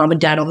sat mum and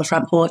dad on the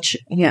front porch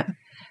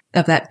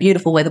of that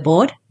beautiful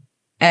weatherboard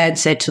and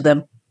said to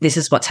them, this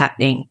is what's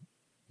happening.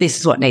 This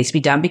is what needs to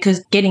be done.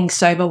 Because getting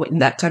sober in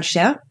that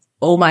country town,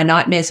 all my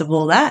nightmares of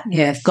all that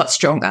got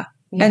stronger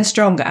and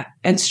stronger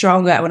and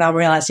stronger when I'm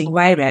realising,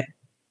 wait a minute,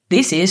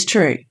 this is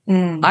true.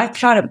 I've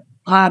tried to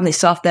palm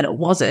this off that it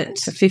wasn't.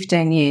 For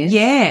 15 years.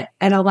 Yeah.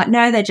 And I'm like,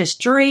 no, they're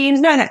just dreams.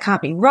 No, that can't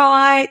be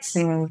right.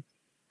 I'm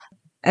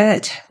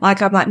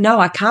like, no,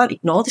 I can't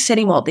ignore this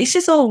anymore. This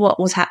is all what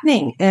was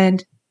happening.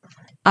 And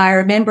I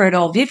remember it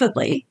all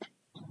vividly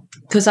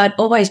because I'd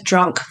always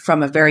drunk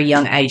from a very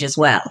young age as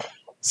well.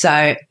 So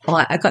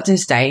I got to a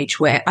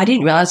stage where I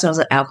didn't realise I was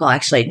an alcohol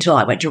actually until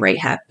I went to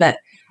rehab. But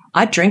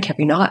I drink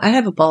every night. I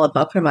have a bottle of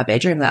vodka in my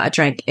bedroom that I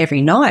drank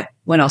every night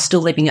when I was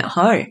still living at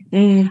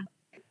home.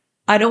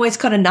 I'd always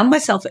kind of numb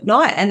myself at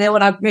night. And then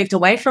when I moved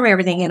away from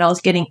everything and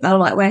I'm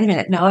like, wait a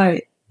minute, no,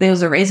 there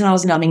was a reason I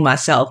was numbing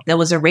myself. There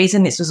was a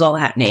reason this was all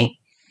happening.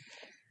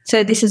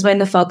 So this is when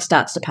the fog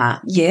starts to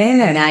part.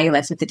 Yeah. And now you're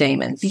left with the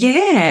demons.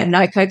 Yeah.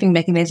 No coping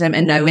mechanism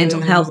and no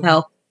mental health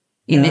help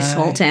in this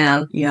small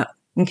town. Yeah.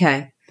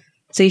 Okay.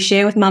 So you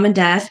share with mum and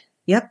dad.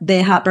 Yep.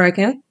 They're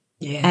heartbroken.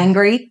 Yeah.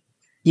 Angry.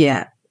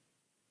 Yeah.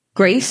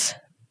 Grief.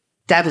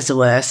 Dad was the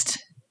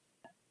worst.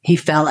 He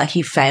felt like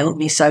he failed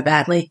me so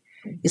badly.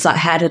 It's like,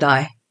 how did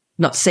I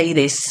not see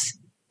this?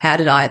 How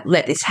did I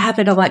let this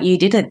happen? I'm like, you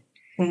didn't.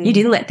 You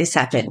didn't let this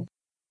happen.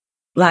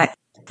 Like,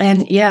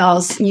 and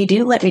you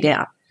didn't let me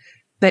down.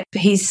 But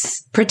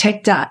his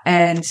protector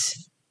and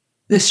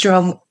the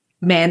strong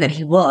man that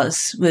he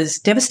was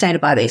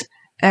devastated by this.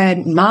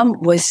 And Mum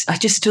I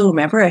just still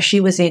remember her. She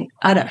was in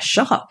utter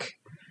shock.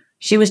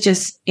 She was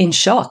just in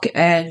shock.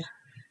 And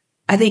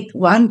I think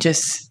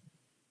this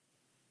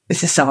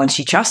is someone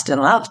she trusted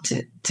and loved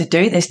to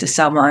do this to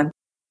someone.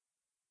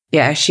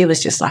 Yeah, she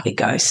was just like a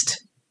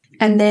ghost.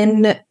 And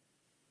then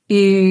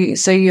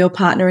your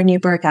partner and you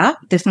broke up.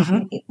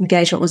 The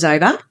engagement was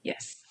over.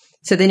 Yes.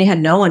 So then you had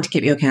no one to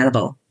keep you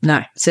accountable.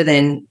 No. So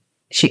then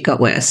shit got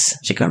worse.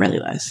 She got really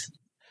worse.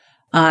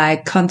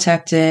 I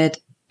contacted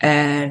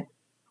and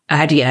I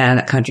had to get out of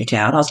that country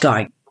town. I was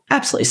going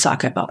absolutely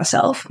psycho by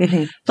myself.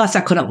 Plus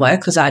I couldn't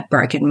work because I'd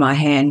broken my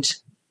hand.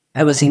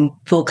 I was in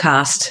full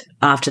cast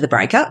after the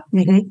breakup.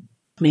 Me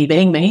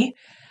being me.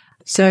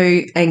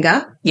 So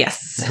anger?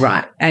 Yes.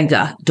 Right.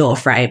 Anger, door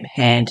frame,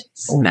 hand,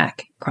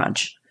 smack,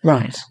 crunch.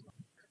 Right.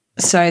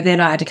 So then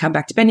I had to come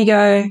back to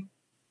Bendigo.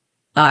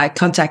 I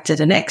contacted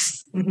an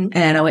ex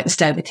and I went and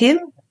stayed with him.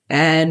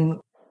 And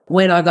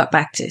when I got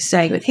back to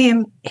staying with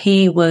him,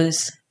 he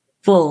was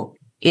full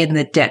in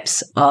the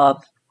depths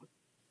of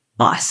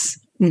ice,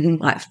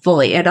 like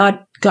fully. And I'd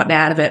gotten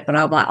out of it, but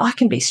I'm like, I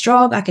can be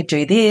strong. I could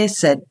do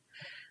this.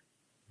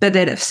 But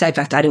then at the same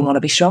fact, I didn't want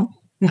to be strong.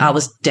 I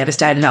was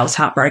devastated. I was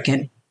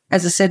heartbroken.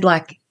 As I said,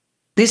 like,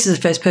 this is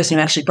the first person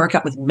who actually broke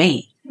up with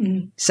me.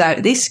 So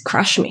this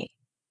crushed me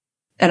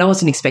and I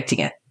wasn't expecting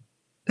it.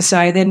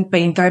 So then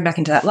being thrown back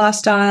into that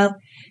lifestyle,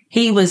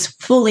 he was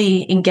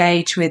fully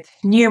engaged with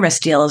numerous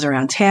dealers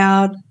around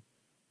town.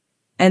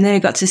 And then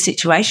it got to a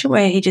situation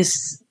where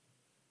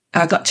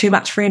I got too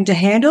much for him to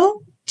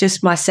handle,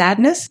 just my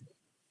sadness.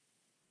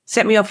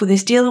 Set me off with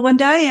this dealer one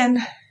day and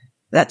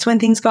that's when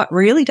things got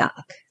really dark.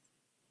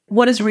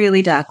 what does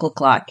really dark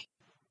look like?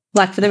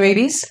 Like for the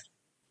movies,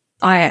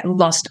 I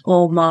lost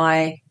who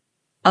I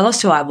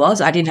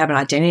was. I didn't have an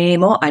identity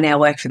anymore. I now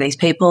work for these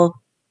people.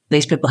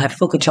 These people have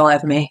full control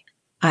over me.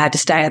 I had to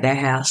stay at their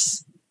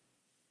house.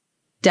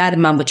 Dad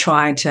and Mum were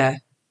trying to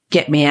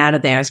get me out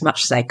of there as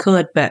much as they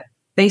could, but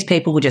these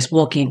people would just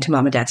walk into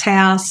Mum and Dad's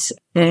house.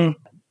 And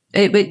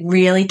it would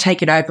really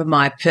take it over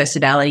my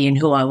personality and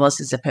who I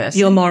was as a person.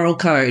 Your moral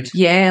code.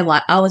 Yeah,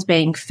 like I was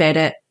being fed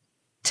it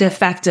to the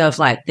fact of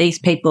like these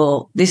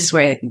people, this is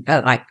where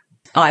like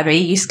IV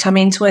used to come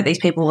into it. These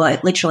people were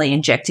like, literally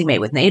injecting me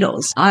with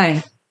needles.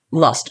 I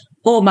lost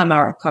all my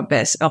moral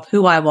compass of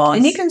who I was.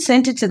 And you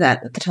consented to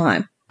that at the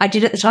time? I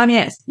did at the time,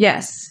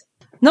 yes.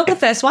 Not the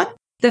first one.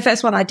 The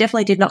first one I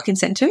definitely did not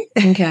consent to.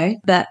 Okay.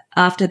 But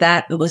after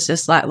that, it was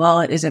just like, well,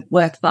 is it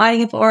worth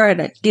fighting for?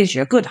 And it gives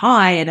you a good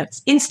high and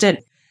it's instant.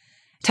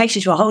 Takes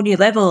you to a whole new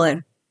level.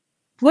 And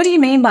what do you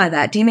mean by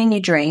that? Do you mean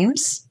your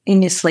dreams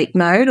in your sleep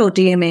mode, or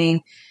do you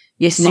mean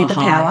your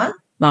superpower?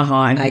 My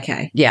high.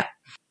 Okay. Yeah.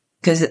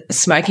 Because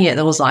smoking it,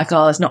 there was like,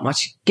 oh, there's not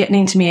much getting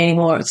into me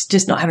anymore. It's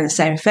just not having the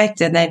same effect.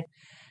 And then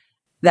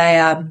they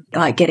are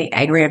like getting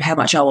angry at how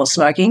much I was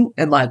smoking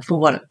and like for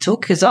what it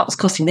took, because that was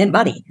costing them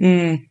money.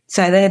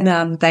 So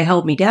then they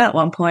held me down at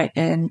one point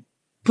and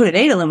put a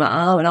needle in my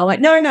arm, and I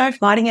went, no,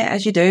 fighting it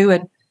as you do.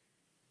 And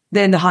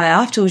then the high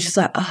after was just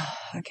like, oh,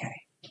 okay.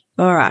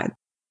 All right,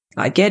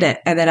 I get it.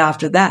 And then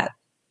after that,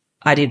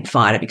 I didn't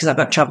fight it because I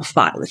got in trouble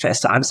fighting the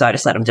first time, so I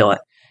just let them do it.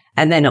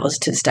 And then it was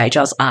to the stage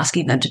I was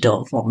asking them to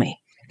do it for me.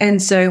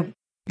 And so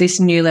this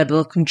new level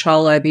of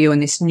control over you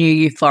and this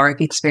new euphoric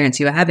experience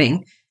you were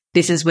having,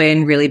 this is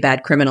when really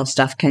bad criminal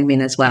stuff came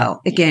in as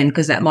well. Again,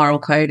 because that moral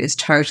code is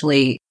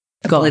totally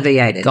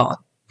alleviated. Gone.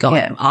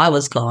 Yeah, I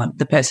was gone.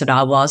 The person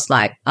I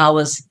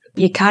was,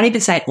 you can't even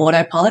say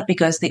autopilot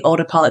because the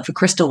autopilot for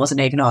Krystal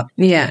wasn't even on.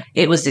 Yeah.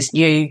 It was this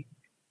new...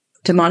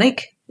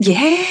 Demonic? Yeah,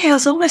 I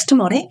was almost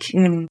demonic.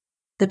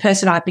 The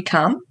person I'd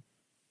become.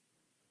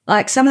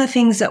 Like some of the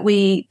things that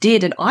we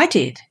did and I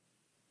did,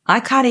 I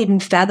can't even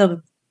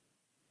fathom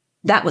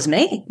that was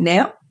me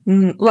now.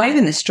 Well,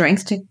 even the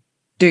strength to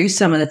do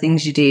some of the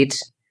things you did.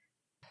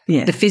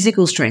 Yeah. The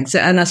physical strength.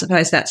 And I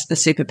suppose that's the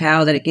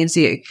superpower that it gives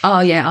you.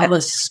 Oh, yeah, I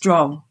was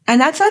strong. And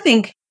that's, I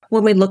think,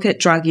 when we look at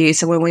drug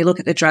use and when we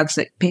look at the drugs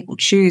that people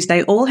choose,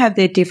 they all have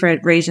their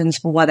different reasons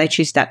for why they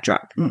choose that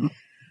drug.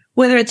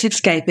 Whether it's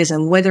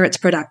escapism, whether it's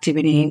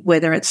productivity,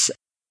 whether it's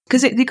 –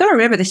 because you've got to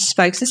remember this,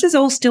 folks, this is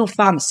all still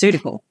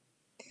pharmaceutical.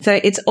 So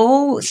it's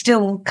all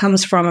still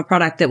comes from a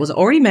product that was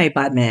already made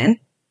by man,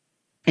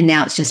 and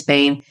now it's just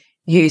been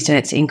used in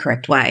its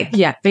incorrect way.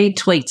 Yeah, been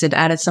tweaked and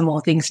added some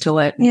more things to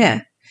it.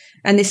 Yeah.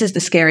 And this is the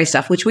scary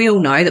stuff, which we all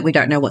know that we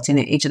don't know what's in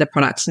each of the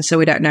products, and so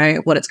we don't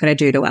know what it's going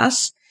to do to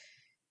us.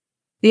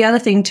 The other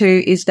thing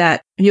too is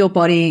that your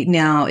body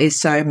now is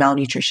so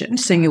malnutrition,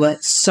 so you are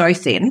so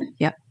thin.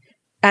 Yep.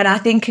 And I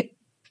think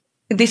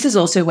this is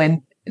also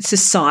when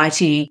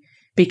society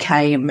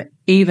became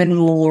even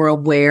more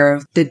aware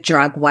of the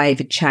drug wave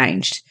had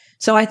changed.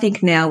 So I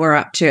think now we're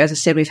up to, as I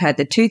said, we've had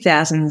the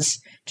 2000s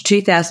to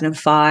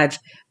 2005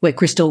 where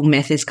crystal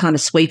meth is kind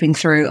of sweeping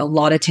through a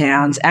lot of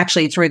towns,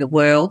 actually through the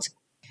world.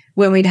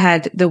 When we'd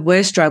had the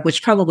worst drug,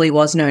 which probably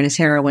was known as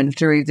heroin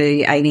through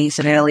the 80s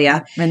and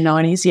earlier. And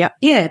 90s, yep.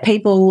 Yeah,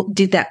 people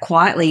did that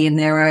quietly in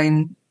their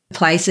own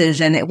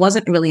places, and it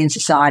wasn't really in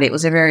society. It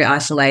was a very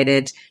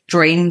isolated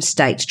dream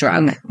state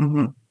drug.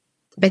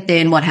 But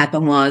then what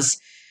happened was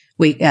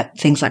we got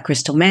things like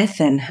crystal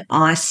meth and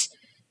ice,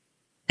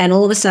 and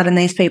all of a sudden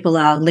these people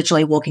are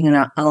literally walking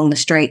along the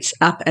streets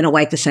up and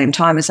awake the same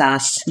time as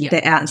us. Yep.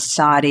 They're out in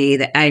society,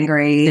 they're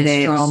angry,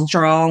 they're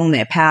strong,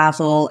 they're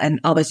powerful, and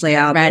obviously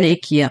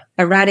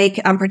erratic,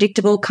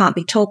 unpredictable, can't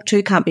be talked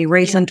to, can't be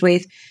reasoned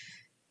with.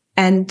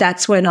 And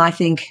that's when I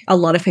think a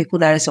lot of people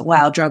notice that,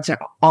 wow, drugs are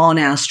on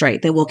our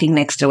street. They're walking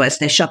next to us.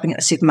 They're shopping at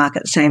the supermarket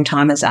at the same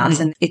time as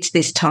us. And it's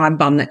this time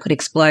bomb that could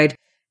explode.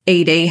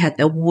 ED had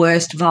the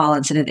worst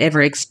violence it had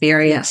ever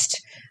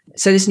experienced.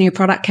 So this new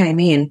product came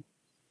in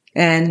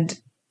and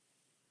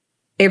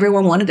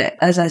everyone wanted it.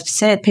 As I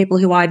said, people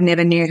who I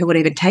never knew who would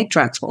even take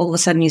drugs were all of a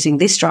sudden using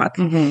this drug.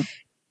 And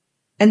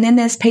then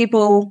there's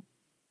people,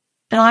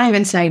 and I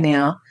even say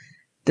now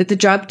that the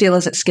drug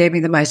dealers that scare me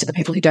the most are the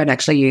people who don't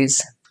actually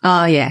use.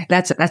 Oh, yeah,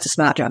 that's a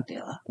smart drug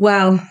dealer.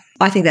 Well,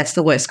 I think that's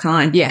the worst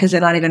kind. Yeah. Because they're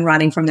not even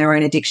running from their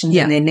own addictions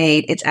and their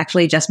need. It's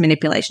actually just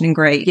manipulation and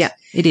greed. Yeah,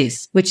 it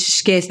is. Which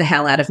scares the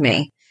hell out of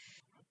me.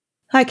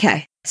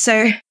 Okay,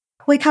 so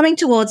we're coming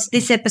towards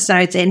this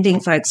episode's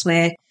ending, folks,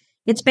 where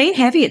it's been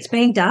heavy, it's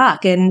been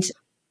dark, and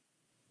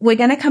we're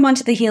going to come on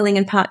to the healing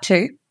in part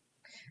 2.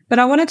 But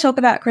I want to talk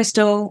about,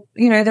 Krystal,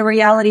 you know, the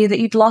reality that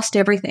you'd lost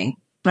everything.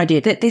 I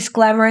did. That this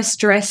glamorous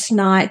dress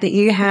night that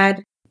you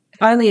had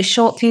only a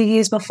short few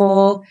years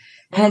before.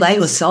 And they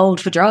were sold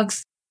for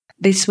drugs.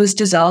 This was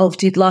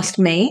dissolved. You'd lost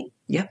me.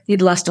 Yep.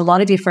 You'd lost a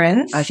lot of your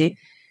friends. I did.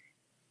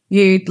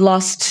 You'd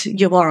lost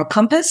your moral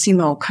compass, your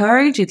moral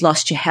code. You'd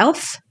lost your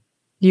health.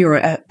 You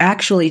were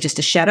actually just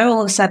a shadow.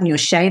 All of a sudden you were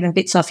shaving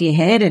bits off your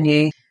head and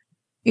you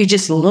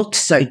just looked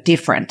so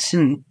different.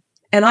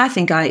 And I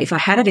think if I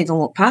hadn't even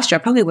walked past you, I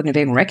probably wouldn't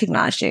have even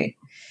recognised you.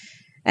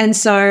 And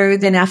so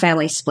then our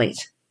family split.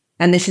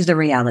 And this is the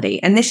reality.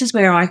 And this is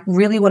where I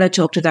really want to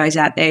talk to those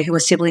out there who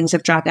are siblings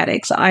of drug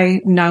addicts. I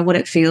know what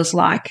it feels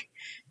like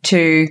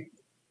to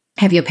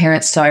have your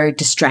parents so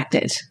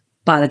distracted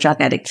by the drug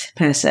addict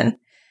person.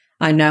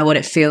 I know what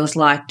it feels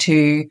like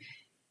to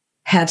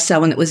have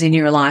someone that was in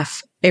your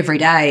life every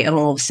day and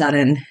all of a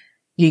sudden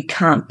you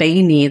can't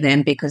be near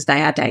them because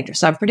they are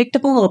dangerous,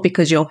 unpredictable, or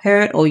because you're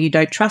hurt or you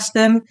don't trust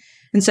them.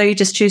 And so you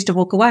just choose to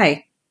walk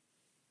away.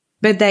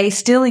 But they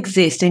still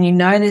exist, and you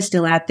know they're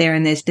still out there,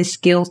 and there's this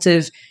guilt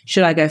of,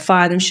 should I go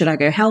find them? Should I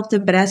go help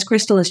them? But as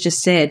Krystal has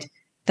just said,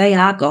 they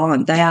are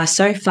gone. They are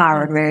so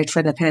far removed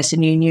from the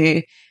person you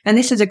knew. And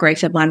this is a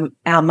grief that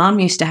our mum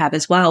used to have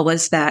as well,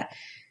 was that,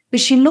 but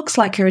she looks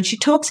like her and she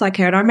talks like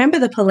her. And I remember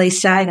the police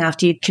saying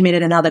after you'd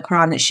committed another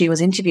crime that she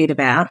was interviewed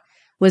about,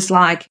 was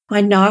like,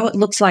 I know it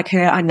looks like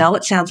her, I know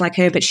it sounds like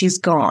her, but she's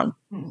gone.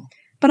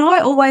 But I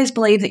always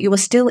believed that you were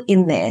still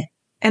in there.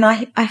 And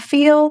I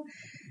feel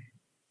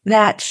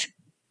that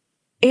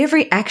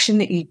every action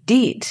that you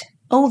did,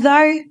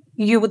 although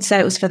you would say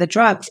it was for the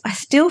drugs, I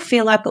still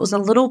feel like it was a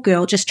little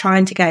girl just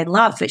trying to gain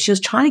love, but she was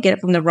trying to get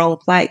it from the wrong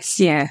place.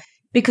 Yeah.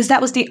 Because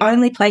that was the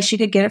only place she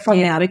could get it from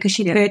now, because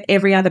she'd hurt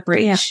every other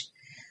bridge. Yeah.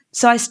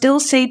 So I still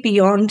see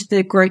beyond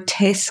the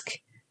grotesque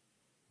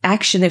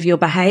action of your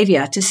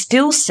behaviour to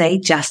still see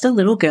just a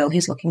little girl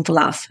who's looking for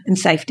love and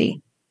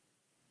safety.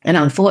 And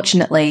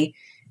unfortunately,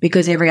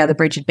 because every other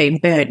bridge had been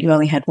burnt, you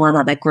only had one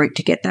other group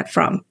to get that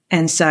from.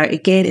 And so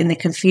again, in the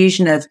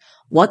confusion of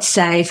what's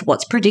safe,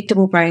 what's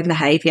predictable brain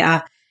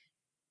behaviour,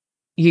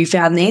 you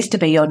found these to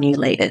be your new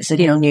leaders and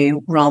your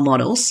new role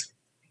models.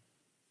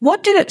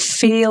 What did it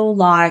feel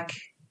like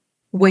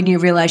when you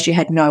realised you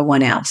had no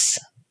one else?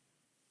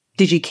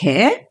 Did you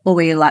care? Or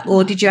were you like,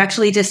 or did you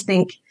actually just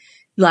think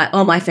like,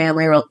 oh, my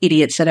family are all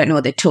idiots, they don't know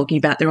what they're talking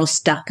about, they're all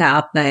stuck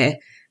up,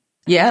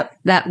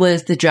 that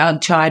was the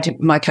drug charge,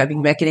 my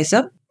coping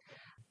mechanism.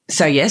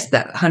 So yes,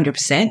 that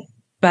 100%.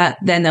 But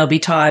then there'll be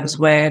times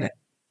when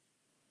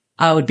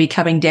I would be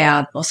coming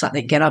down or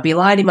something and I'll be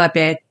lying in my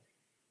bed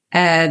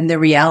and the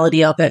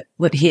reality of it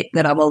would hit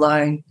that I'm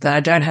alone, that I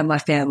don't have my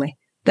family,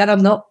 that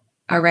I'm not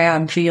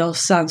around for your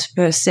son's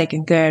first,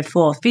 second, third,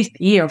 fourth, fifth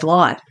year of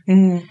life,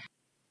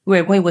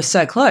 where we were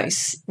so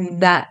close,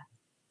 that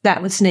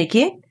would sneak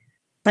in.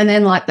 And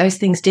then like those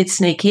things did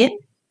sneak in,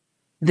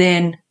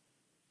 then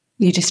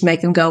you just make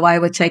them go away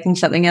with taking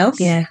something else.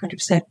 Yeah,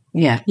 100%.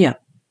 Yeah.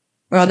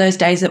 Or on those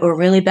days that were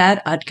really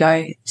bad, I'd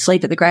go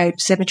sleep at the grave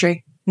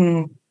cemetery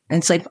and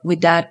sleep with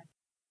Dad.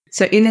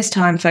 So in this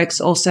time, folks,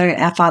 also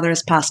our father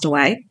has passed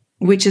away,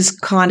 which has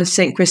kind of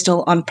sent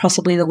Krystal on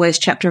possibly the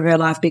worst chapter of her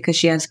life, because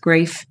she has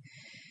grief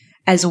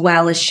as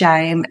well as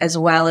shame, as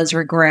well as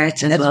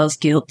regret, as well as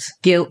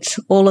guilt,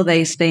 all of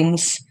these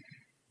things.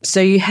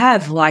 So you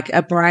have like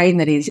a brain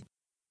that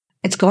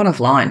it's gone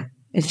offline.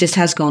 It just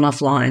has gone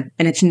offline,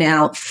 and it's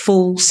now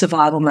full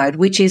survival mode,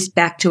 which is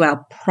back to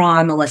our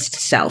primalist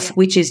self,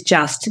 which is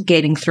just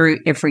getting through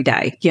every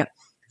day. Yeah.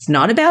 It's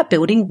not about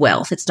building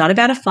wealth. It's not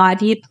about a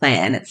 5-year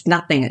plan. It's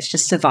nothing. It's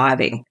just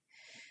surviving.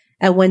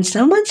 And when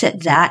someone's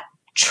at that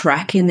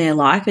track in their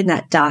life, in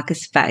that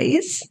darkest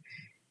phase,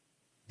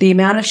 the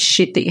amount of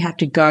shit that you have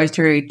to go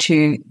through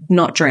to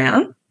not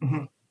drown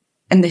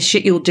and the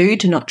shit you'll do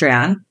to not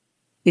drown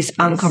is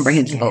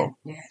incomprehensible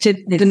to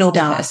the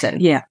normal person.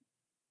 Yeah.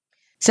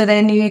 So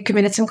then you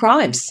committed some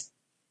crimes.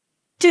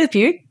 Did a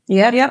few.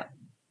 Yeah.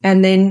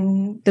 And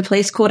then the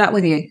police caught up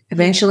with you.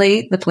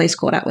 Eventually, the police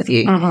caught up with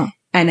you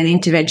and an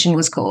intervention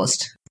was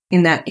caused,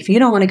 in that if you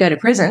don't want to go to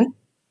prison,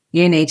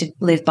 you need to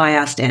live by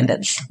our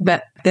standards.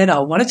 But then I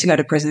wanted to go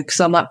to prison because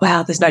I'm like,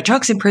 wow, there's no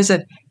drugs in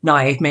prison.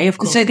 Naive me, of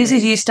course. So this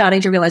is you starting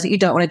to realise that you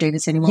don't want to do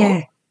this anymore?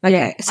 Yeah.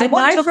 Okay. So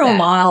I know for a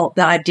while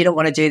that I didn't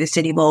want to do this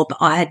anymore, but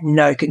I had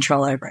no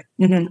control over it.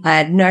 Mm-hmm. I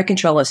had no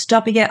control of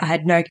stopping it.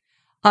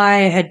 I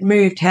had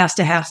moved house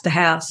to house to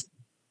house.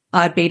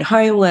 I'd been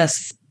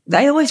homeless.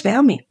 They always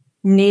found me.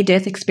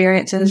 Near-death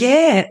experiences?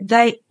 Yeah,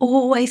 they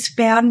always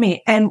found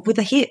me, and with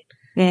a hit.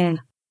 Yeah.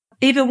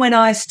 Even when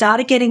I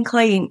started getting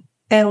clean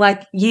and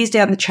like years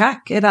down the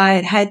track and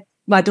I had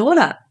my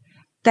daughter,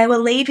 they were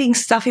leaving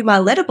stuff in my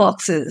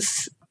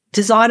letterboxes,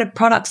 designer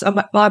products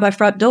by my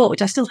front door,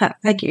 which I still have,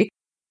 thank you.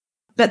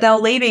 But they were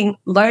leaving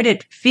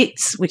loaded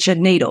fits, which are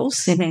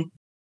needles,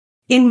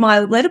 in my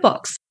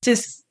letterbox.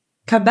 Just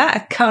come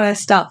back kind of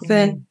stuff.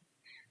 And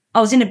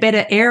I was in a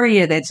better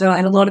area then, so I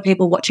had a lot of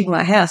people watching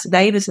my house,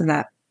 neighbours and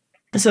that.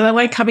 So I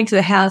weren't coming to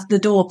the house, the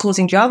door,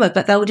 causing drama,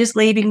 but they were just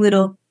leaving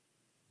little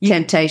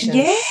temptations.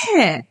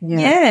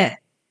 Yeah.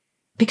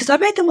 Because I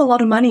made them a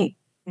lot of money.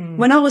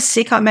 When I was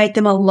sick, I made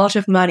them a lot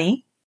of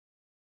money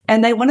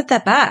and they wanted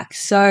that back.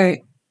 So,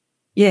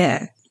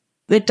 yeah,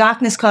 the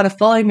darkness kind of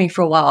followed me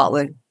for a while.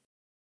 And,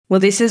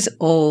 well, this is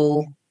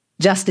all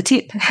just the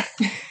tip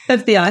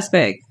of the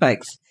iceberg,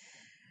 folks.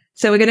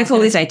 So we're going to call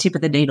this a tip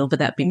of the needle, but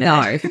that'd be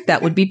bad. No,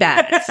 that would be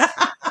bad.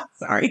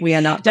 Sorry. We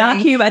are not. Dark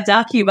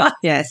humour.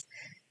 Yes.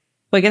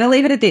 We're going to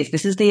leave it at this.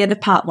 This is the end of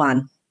part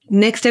 1.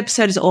 Next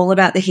episode is all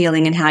about the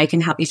healing and how you can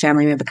help your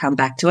family member come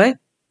back to it.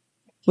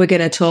 We're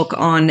going to talk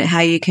on how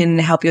you can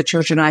help your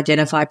children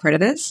identify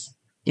predators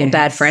and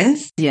bad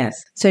friends.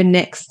 Yes. So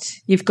next,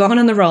 you've gone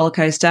on the roller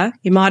coaster.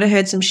 You might have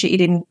heard some shit you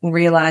didn't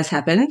realize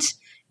happened.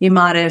 You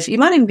might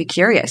even be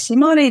curious. You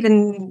might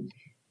even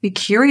be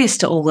curious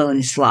to all of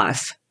this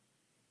life.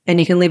 And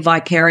you can live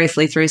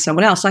vicariously through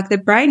someone else. Like, the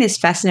brain is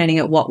fascinating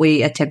at what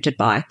we are tempted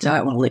by.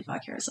 Don't want to live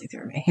vicariously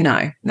through me.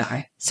 No.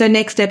 No. So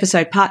next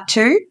episode, part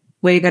 2,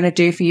 we're going to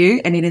do for you,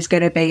 and it is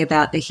going to be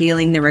about the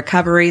healing, the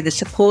recovery, the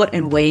support,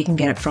 and where you can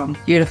get it from.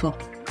 Beautiful.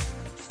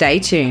 Stay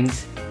tuned.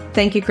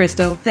 Thank you,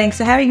 Krystal. Thanks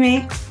for having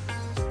me.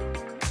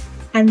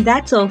 And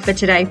that's all for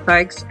today,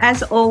 folks.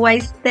 As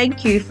always,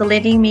 thank you for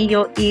lending me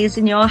your ears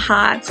and your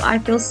hearts. I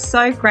feel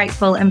so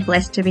grateful and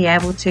blessed to be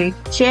able to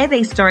share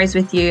these stories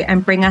with you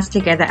and bring us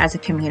together as a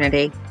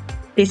community.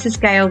 This is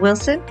Gayle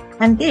Wilson,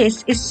 and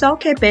this is Soul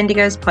Care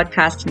Bendigo's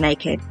podcast,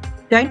 Naked.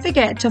 Don't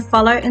forget to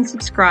follow and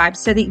subscribe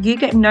so that you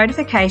get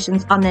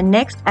notifications on the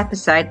next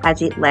episode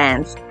as it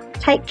lands.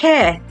 Take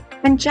care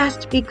and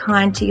just be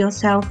kind to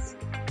yourself.